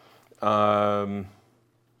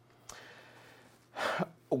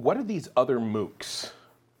 What are these other mooks?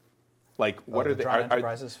 Like, what the are they? Drawn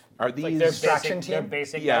Enterprises? Are these Like their Distraction basic, their team?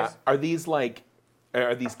 basic yeah? guys. Are these like?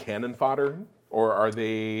 Are these cannon fodder, or are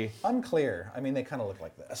they? Unclear. I mean, they kind of look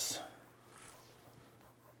like this.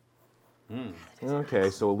 Okay,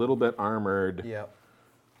 so a little bit armored. Yep.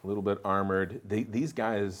 A little bit armored. These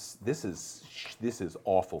guys. This is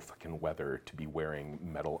awful fucking weather to be wearing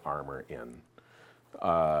metal armor in.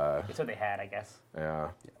 That's what they had, I guess.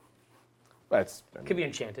 Yeah. That's. I mean, Could be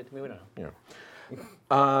enchanted. I mean, we don't know.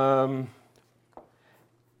 yeah.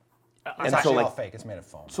 It's And so, actually like- all fake. It's made of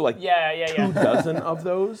foam. So like Yeah. 2 dozen of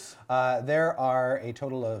those. There are a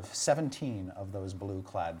total of 17 of those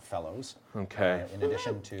blue-clad fellows. Okay. In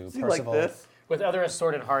addition to See, like Percival. this. With other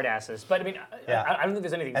assorted hard asses. But I mean, Yeah. I don't think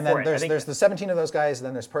there's anything And for then it. I there's think the 17 of those guys, and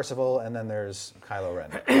then there's Percival, and then there's Kylo Ren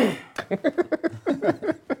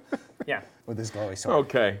yeah. with his glowy sword.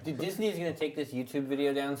 Okay. Dude, Disney's gonna take this YouTube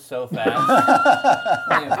video down so fast.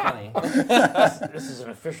 Not even funny. This is an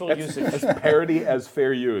official usage. Parody as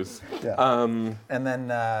fair use. Yeah. And then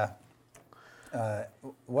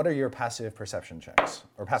What are your passive perception checks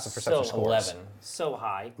or passive perception So scores? 11. So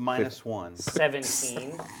high. -1.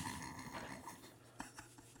 17.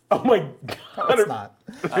 Oh my god. It's not.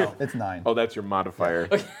 It's 9. Oh, that's your modifier.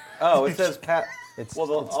 Oh, it says It's,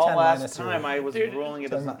 Well, it's all 10 last minus your- time I was rolling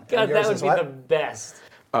it as And God, yours that would is be what? the best.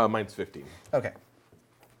 Mine's 15. Okay.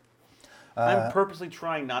 I'm purposely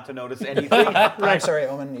trying not to notice anything. I'm sorry,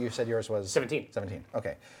 Omen, you said yours was 17. 17.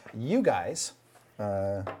 Okay. You guys,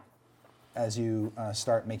 as you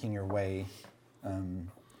start making your way,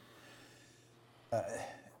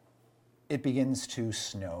 it begins to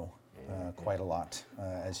snow quite a lot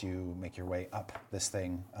as you make your way up this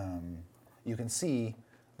thing. You can see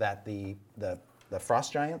that the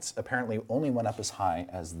frost giants apparently only went up as high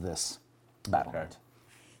as this battlement.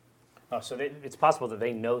 Oh, so it's possible that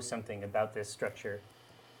they know something about this structure.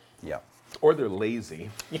 Yeah. Or they're lazy.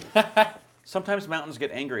 Sometimes mountains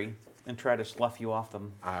get angry and try to slough you off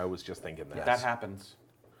them. I was just thinking that. That happens.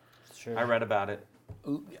 Sure. I read about it.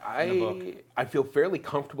 I feel fairly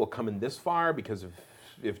comfortable coming this far because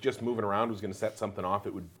if just moving around was going to set something off,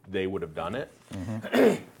 they would have done it.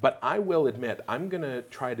 But I will admit, I'm going to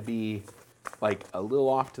try to be like a little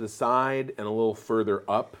off to the side and a little further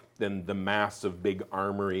up than the mass of big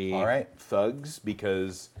armory All right. thugs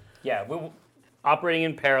because Yeah, operating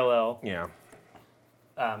in parallel, yeah.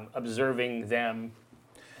 observing them,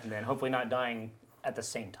 and then hopefully not dying at the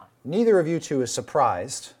same time. Neither of you two is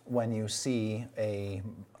surprised when you see a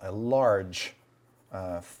large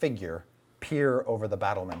figure peer over the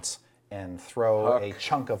battlements and throw a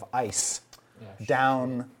chunk of ice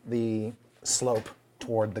down the slope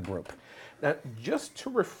toward the group. Now, just to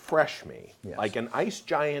refresh me, Yes. like an ice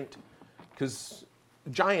giant, because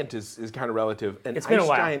giant is kind of relative. An It's been a ice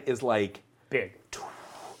while. giant is like Big.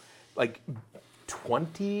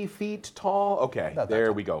 20 feet tall. Okay, About that there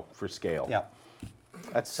tall. we go for scale. Yeah.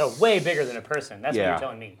 That's So way bigger than a person. That's what Yeah. you're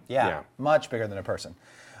telling me. Yeah, Yeah. much bigger than a person.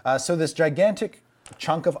 So this gigantic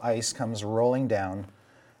chunk of ice comes rolling down,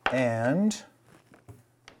 and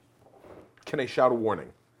Can I shout a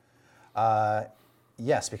warning?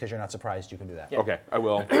 yes, because you're not surprised, you can do that. Okay, I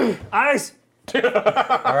will. Ice! All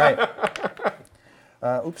right.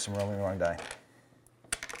 Oops, I'm rolling the wrong die.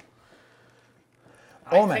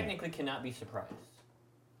 I Omen. technically cannot be surprised.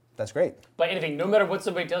 That's great. By anything, no matter what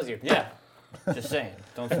somebody tells you. Yeah. Just saying.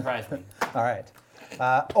 Don't surprise me. All right.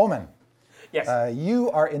 Omen, Yes.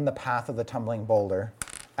 you are in the path of the tumbling boulder,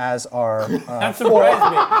 as are That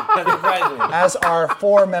surprised me. That surprised me. as are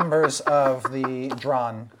 4 members of the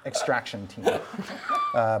Drawn extraction team.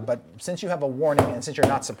 But since you have a warning and since you're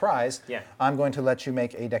not surprised, Yeah. I'm going to let you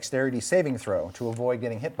make a dexterity saving throw to avoid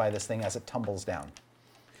getting hit by this thing as it tumbles down.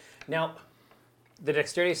 Now, the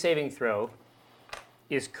dexterity saving throw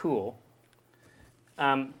is cool.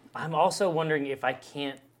 I'm also wondering if I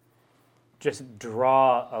can't just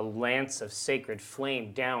draw a lance of sacred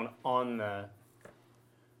flame down on the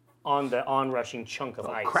onrushing chunk of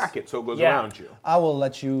ice. Crack it so it goes Yeah. around you. I will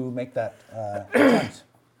let you make that attempt.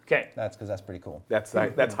 Okay. That's because that's pretty cool. That's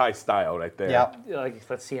high style right there. Yeah. Like,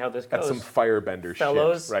 let's see how this That's goes. some firebender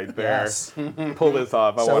Fellows. shit right there. Yes. Pull this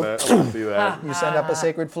off. I So- want to see that. You send up a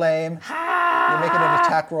sacred flame. You make it an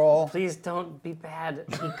attack roll. Please don't be bad.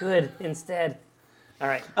 Be good instead. All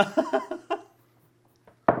right.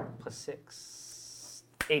 Plus 6.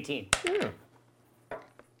 18.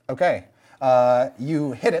 Okay.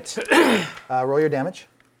 You hit it. Roll your damage.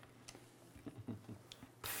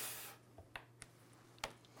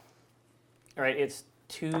 All right, it's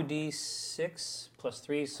 2d6 plus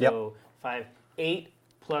 3, so 5. 8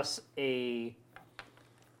 plus a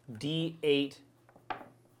d8,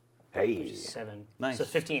 Hey. 7. Nice. So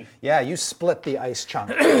 15. Yeah, you split the ice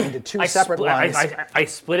chunk into 2 separate lines. I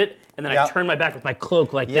split it, and then Yep. I turned my back with my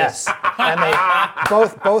cloak like Yes, this. and they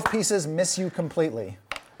both pieces miss you completely.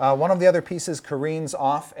 One of the other pieces careens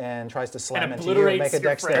off and tries to slam And into you and make obliterates a your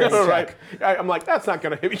dexterity friends. check. Right. I'm like, that's not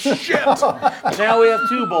going to hit me. Shit. Now we have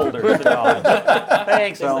 2 boulders to dodge.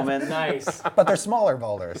 Thanks, Omen. Nice. But they're smaller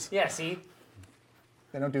boulders. Yeah, see?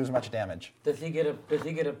 They don't do as much damage. Does he get a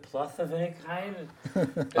plus of any kind? Does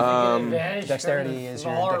he get advantage? Dexterity is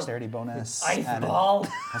your dexterity bonus. Ice and ball.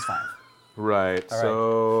 That's 5. Right.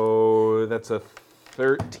 So that's a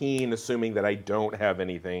 13, assuming that I don't have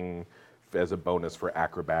anything as a bonus for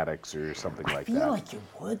acrobatics or something like I feel that. like you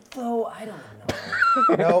would, though. I don't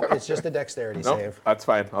know. Nope, it's just a dexterity Nope, save. that's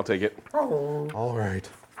fine. I'll take it. All right.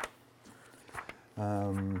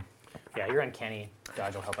 Yeah, your uncanny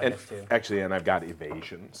dodge will help, I And guess, too. actually, and I've got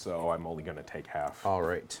evasion, so I'm only going to take half. All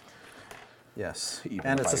right. Yes. Even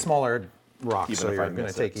And if it's I- a smaller rock, even so if I you're going to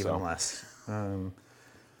miss take it, even so. less. All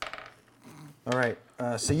right.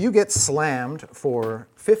 So you get slammed for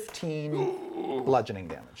 15 bludgeoning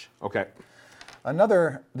damage. Okay.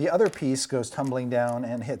 The other piece goes tumbling down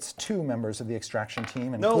and hits 2 members of the extraction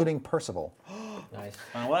team, including Percival. Nice.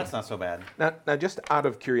 Well, that's not so bad. Now, just out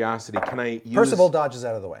of curiosity, can I use Percival dodges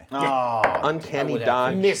out of the way. uncanny would have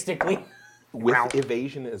dodge Mystically. with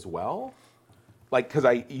evasion as well? Like, because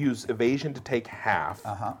I use evasion to take half,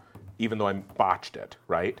 even though I botched it,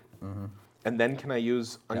 right? Mm-hmm. And then can I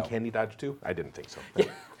use uncanny dodge too? I didn't think so.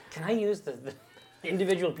 Can I use the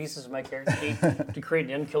individual pieces of my character sheet to create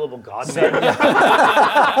an unkillable god man?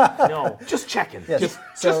 No. Just checking. Yes.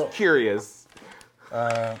 Just curious.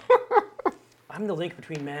 I'm the link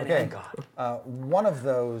between man Okay. and god. One of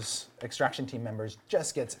those extraction team members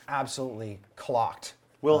just gets absolutely clocked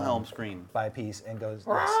Wilhelm scream. by a piece and goes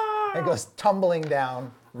tumbling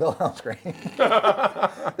down. Wilhelm scream.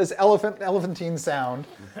 This elephantine sound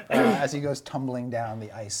as he goes tumbling down the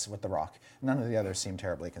ice with the rock. None of the others seem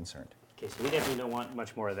terribly concerned. Okay, so we definitely don't want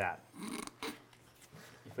much more of that.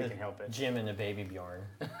 If we can help it. Jim and the baby Bjorn.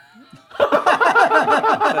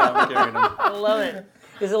 I'm carrying him. I love it.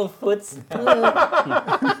 His little foots.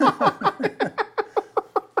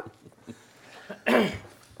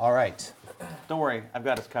 All right. Don't worry, I've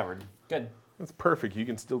got us covered. Good. That's perfect. You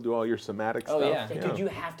can still do all your somatic Oh, stuff. yeah. Dude, you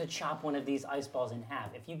have to chop one of these ice balls in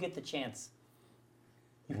half. If you get the chance,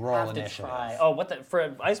 you Roll have to initiative. try. Oh, what the?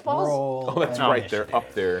 For ice balls? Roll Oh, that's right there,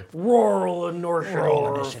 up there. Roll Roll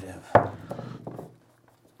initiative. initiative.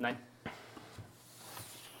 9.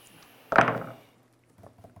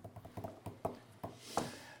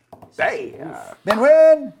 Hey,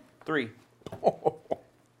 Benwin! 3.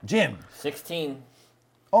 Jim. 16.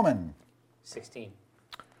 Omen. 16.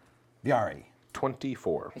 Viari.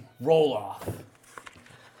 24. Roll off.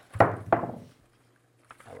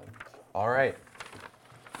 All right.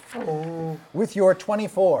 With your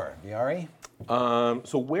 24, Viari.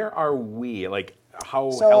 So where are we? Like,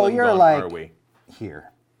 how So Helen you're gone like are we? here.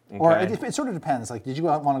 Or Okay. it sort of depends. Like, did you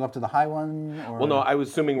want to go up to the high one? Or? Well, no, I was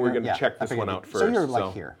assuming we were going to Yeah, check I this figured one you- out first. So you're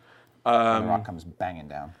like here. And the rock comes banging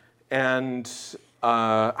down. And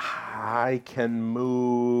I can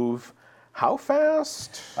move how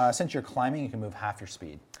fast? Since you're climbing, you can move half your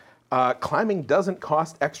speed. Climbing doesn't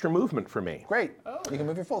cost extra movement for me. Great. You can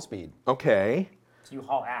move your full speed. Okay. So you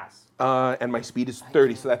haul ass. And my speed is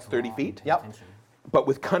 30, so that's 30 feet. Yep. But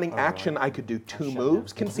with cunning action, I could do 2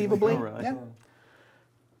 moves conceivably. Really? Yeah.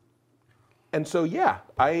 And so yeah,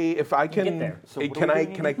 if I can, get there. So what can do we I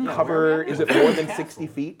do? can I Yeah, cover? Is it more than 60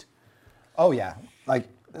 feet? Oh, yeah. Like,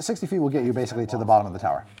 60 feet will get you basically to the bottom of the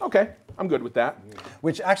tower, Okay, I'm good with that.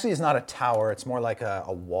 which actually is not a tower. It's more like a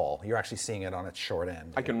wall. You're actually seeing it on its short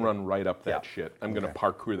end. I can run right up that Yeah. shit. I'm gonna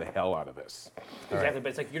parkour the hell out of this. Exactly,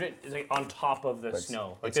 but it's like on top of the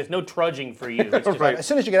snow. Like there's no trudging for you. It's just Right. As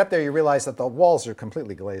soon as you get up there, you realize that the walls are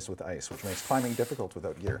completely glazed with ice, which makes climbing difficult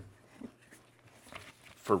without gear.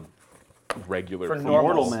 For regular for for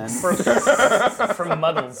normal mortal men. For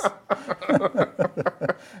muddles.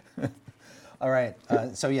 All right.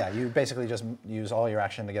 So yeah, you basically just use all your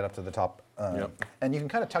action to get up to the top, Yep. and you can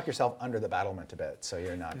kind of tuck yourself under the battlement a bit, so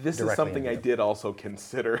you're not. This is directly something in I view. did also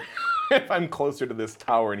consider. If I'm closer to this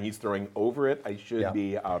tower and he's throwing over it, I should Yeah.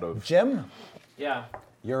 be out of. Jim, Yeah.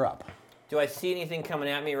 you're up. Do I see anything coming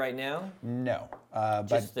at me right now? No, but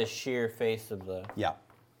Just the sheer face of the. yeah.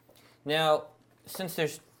 Now, since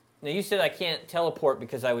there's. Now, you said I can't teleport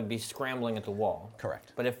because I would be scrambling at the wall.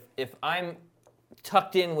 Correct. But if I'm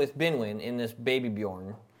tucked in with Binwin in this baby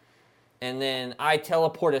Bjorn, and then I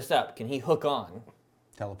teleport us up, can he hook on?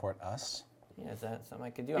 Teleport us. Yeah, is that something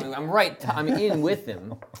I could do? I mean, I'm right. I'm in with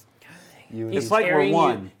him. It's like we're Carrying you-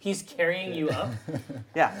 one. He's carrying you up.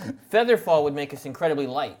 Yeah. Featherfall would make us incredibly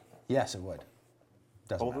light. Yes, it would.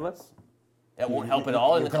 Doesn't Both of matter. us? That won't help at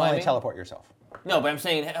all in You the can only climbing. teleport yourself. No, but I'm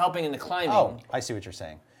saying helping in the climbing. Oh, I see what you're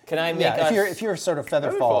saying. Can I make Yeah, us if you're sort of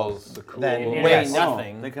featherfall, Featherfall's a cool- then Yeah. weigh yes.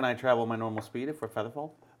 nothing? Then can I travel my normal speed if we're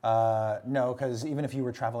featherfall? No, because even if you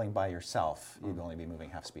were traveling by yourself, you'd only be moving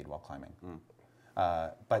half speed while climbing.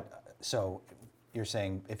 So you're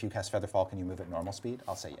saying if you cast Featherfall, can you move at normal speed?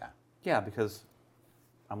 I'll say yeah. Yeah, because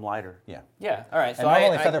I'm lighter. Yeah. Yeah. All right. So And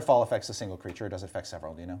normally I Featherfall affects a single creature. Does it affect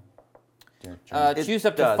several? Do you know? Do you- choose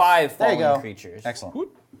up to does. 5 there you falling go. creatures. Excellent.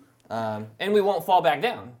 And we won't fall back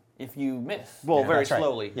down if you miss. Well, Yeah, very that's right.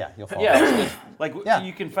 slowly. Yeah, you'll fall. Yeah. It's just, Like Yeah.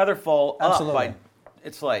 you can featherfall Absolutely. up by.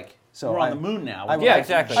 It's like So we're on I- the moon now. I would- Yeah,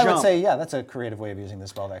 exactly. I would Jump. say, yeah, that's a creative way of using the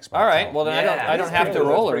spell to expel. all right. itself. Well, then Yeah, I don't that's have to pretty cool.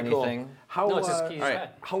 roll or That's pretty cool. anything. How, No, it's just you all just right.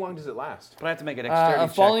 how long does it last? But I have to make a dexterity A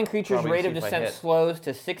check. falling creature's probably rate to of see if I descent hit. slows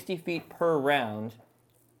to 60 feet per round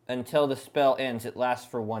until the spell ends. It lasts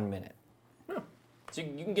for 1 minute. So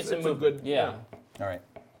you can get some It's a move. good. Yeah. All right.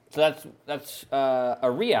 So that's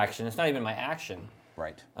a reaction. It's not even my action.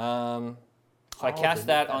 Right. So I cast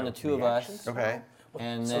that on the two of us. Okay.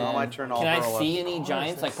 And So then, on my turn, I'll can I hurl see a- any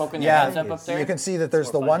giants like poking their heads up there? You can see that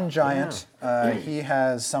there's the one giant. He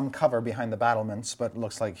has some cover behind the battlements, but it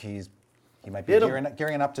looks like he might be Hit him.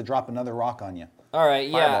 gearing up to drop another rock on you. All right,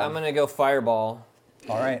 yeah, Fireball. I'm gonna go fireball.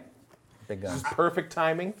 All right. Big gun. Perfect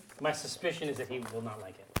timing. My suspicion is that he will not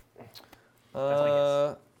like it.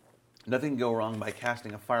 Nothing can go wrong by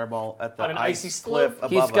casting a fireball at the On an icy ice slope? cliff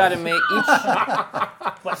above He's got to us. make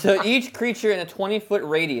each. So each creature in a 20-foot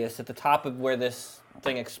radius at the top of where this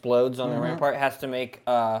thing explodes on the rampart has to make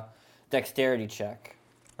a dexterity check.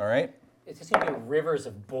 All right. It's just gonna be rivers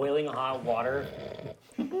of boiling hot water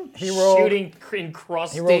He rolled. shooting,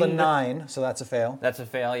 encrusting. He rolled a 9, so that's a fail. That's a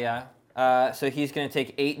fail, yeah. So he's going to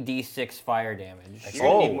take 8d6 fire damage. You're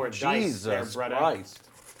gonna need Oh, more dice there, Jesus brother. Christ.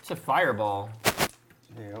 It's a fireball.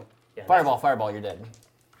 Yeah, Fireball, you're dead.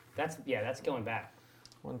 That's going back.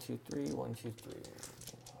 1, 2, 3, 1, 2, 3.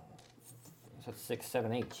 So that's 6,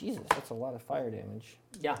 7, 8. Jesus, that's a lot of fire damage.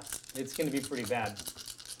 Yeah, it's gonna be pretty bad.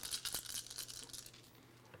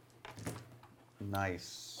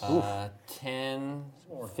 Nice. 10,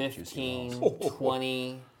 more 15,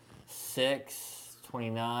 26,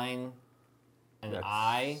 29, and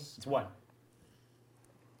I, It's one.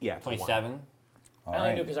 Yeah. it's a one. 27. All I only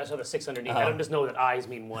right. knew because I saw the 6 underneath. I don't just know that eyes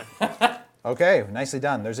mean one. Okay, nicely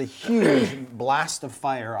done. There's a huge blast of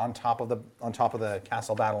fire on top of the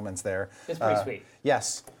castle battlements there. It's pretty sweet.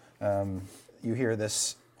 Yes. You hear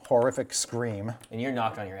this horrific scream. And you're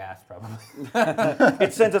knocked on your ass, probably.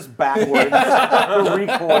 It sends us backwards. The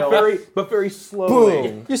recoil. But very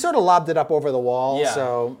slowly. You sort of lobbed it up over the wall, Yeah.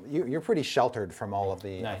 so you're pretty sheltered from all of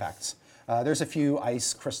the Nice. effects. There's a few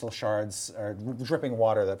ice crystal shards or dripping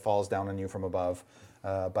water that falls down on you from above,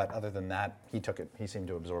 but other than that, he took it. He seemed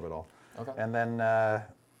to absorb it all. Okay. And then,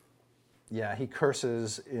 he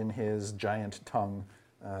curses in his giant tongue,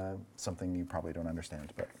 something you probably don't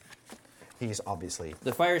understand, but he's obviously.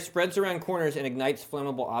 The fire spreads around corners and ignites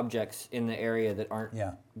flammable objects in the area that aren't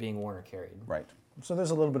Yeah. being worn or carried. Right. So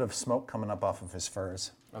there's a little bit of smoke coming up off of his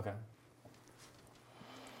furs, Okay.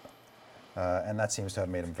 and that seems to have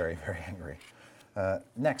made him very, very angry.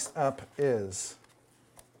 Next up is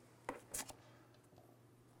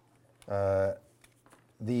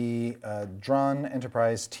the Drawn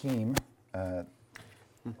Enterprise team.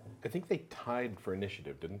 I think they tied for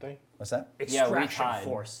initiative, didn't they? What's that? Yeah, we Extraction tied.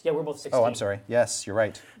 force. Yeah, we're both 16. Oh, I'm sorry. Yes, you're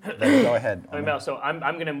right. Then go ahead. So I'm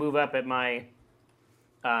going to move up at my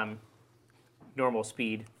normal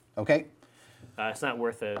speed. Okay. It's not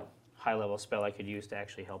worth a high-level spell I could use to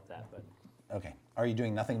actually help that, but Okay. Are you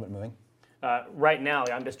doing nothing but moving? right now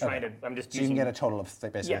I'm just trying Okay. to. I'm just So you using. can get a total of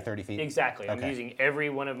basically 30 feet? Exactly. I'm Okay. using every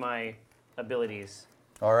one of my abilities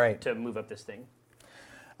All right. to move up this thing.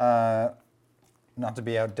 Not to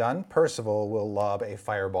be outdone, Percival will lob a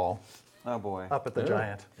fireball Oh boy. up at the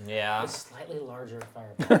giant. Yeah. A slightly larger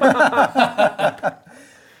fireball.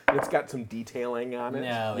 It's got some detailing on it.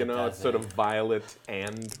 No, you it know, it's sort of doesn't. violet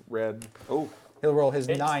and red. Oh. He'll roll his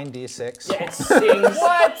 9d6. Yeah, it sings.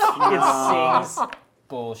 What? It sings.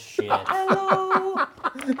 Bullshit.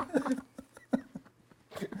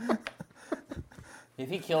 If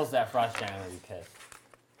he kills that frost giant, I'm gonna be pissed.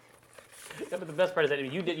 Yeah, but the best part is that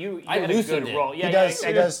you I had a good loosened it. roll. Yeah,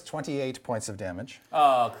 He does 28 points of damage.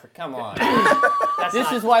 Oh, come on. That's This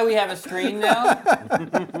not, is why we have a screen now?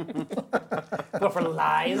 go for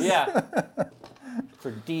lies. Yeah.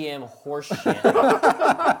 For DM horseshit.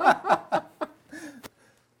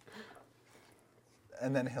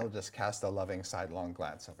 And then he'll just cast a loving sidelong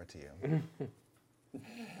glance over to you.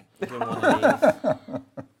 Give him one of these.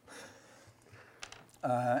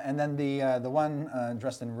 And then the one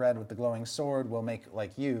dressed in red with the glowing sword will make,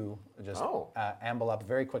 like you, just amble up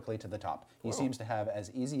very quickly to the top. He seems to have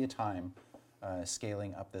as easy a time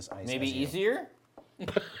scaling up this ice Maybe as you. easier?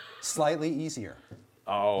 Slightly easier.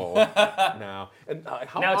 Oh, no. And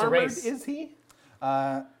how Now it's a armored race. is he?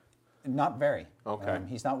 Not very. Okay.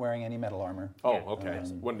 He's not wearing any metal armor. Oh, okay.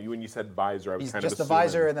 When you said visor, I was He's kind just of the assuming.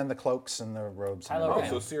 visor and then the cloaks and the robes. And Kylo Oh, Ren.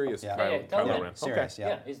 so serious Yeah. Kylo, Yeah, Kylo yeah, Ren. serious,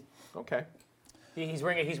 Yeah, yeah. Okay. he's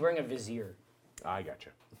wearing a vizier. I gotcha.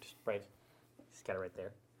 Right. He's got it right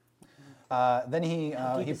there. Then he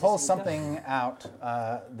pulls something out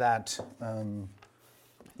that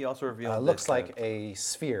He also revealed looks that, like a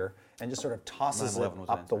sphere and just sort of tosses it 9/11 was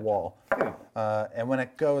up the an wall. And when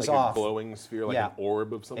it goes Like off, a glowing sphere, like Yeah. an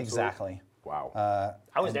orb of some exactly. sort? Wow.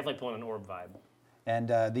 I was definitely pulling an orb vibe. And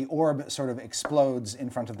the orb sort of explodes in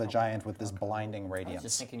front of the giant with this blinding Just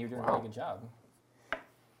radiance. thinking you're doing a really good job.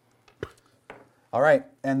 All right,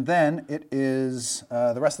 and then it is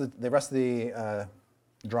the rest of the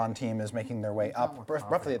drawn team is making their way up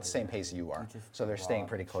roughly at the same pace you are. So they're staying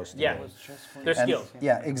pretty close to Yeah. you. They're And- skilled.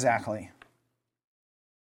 Yeah, exactly.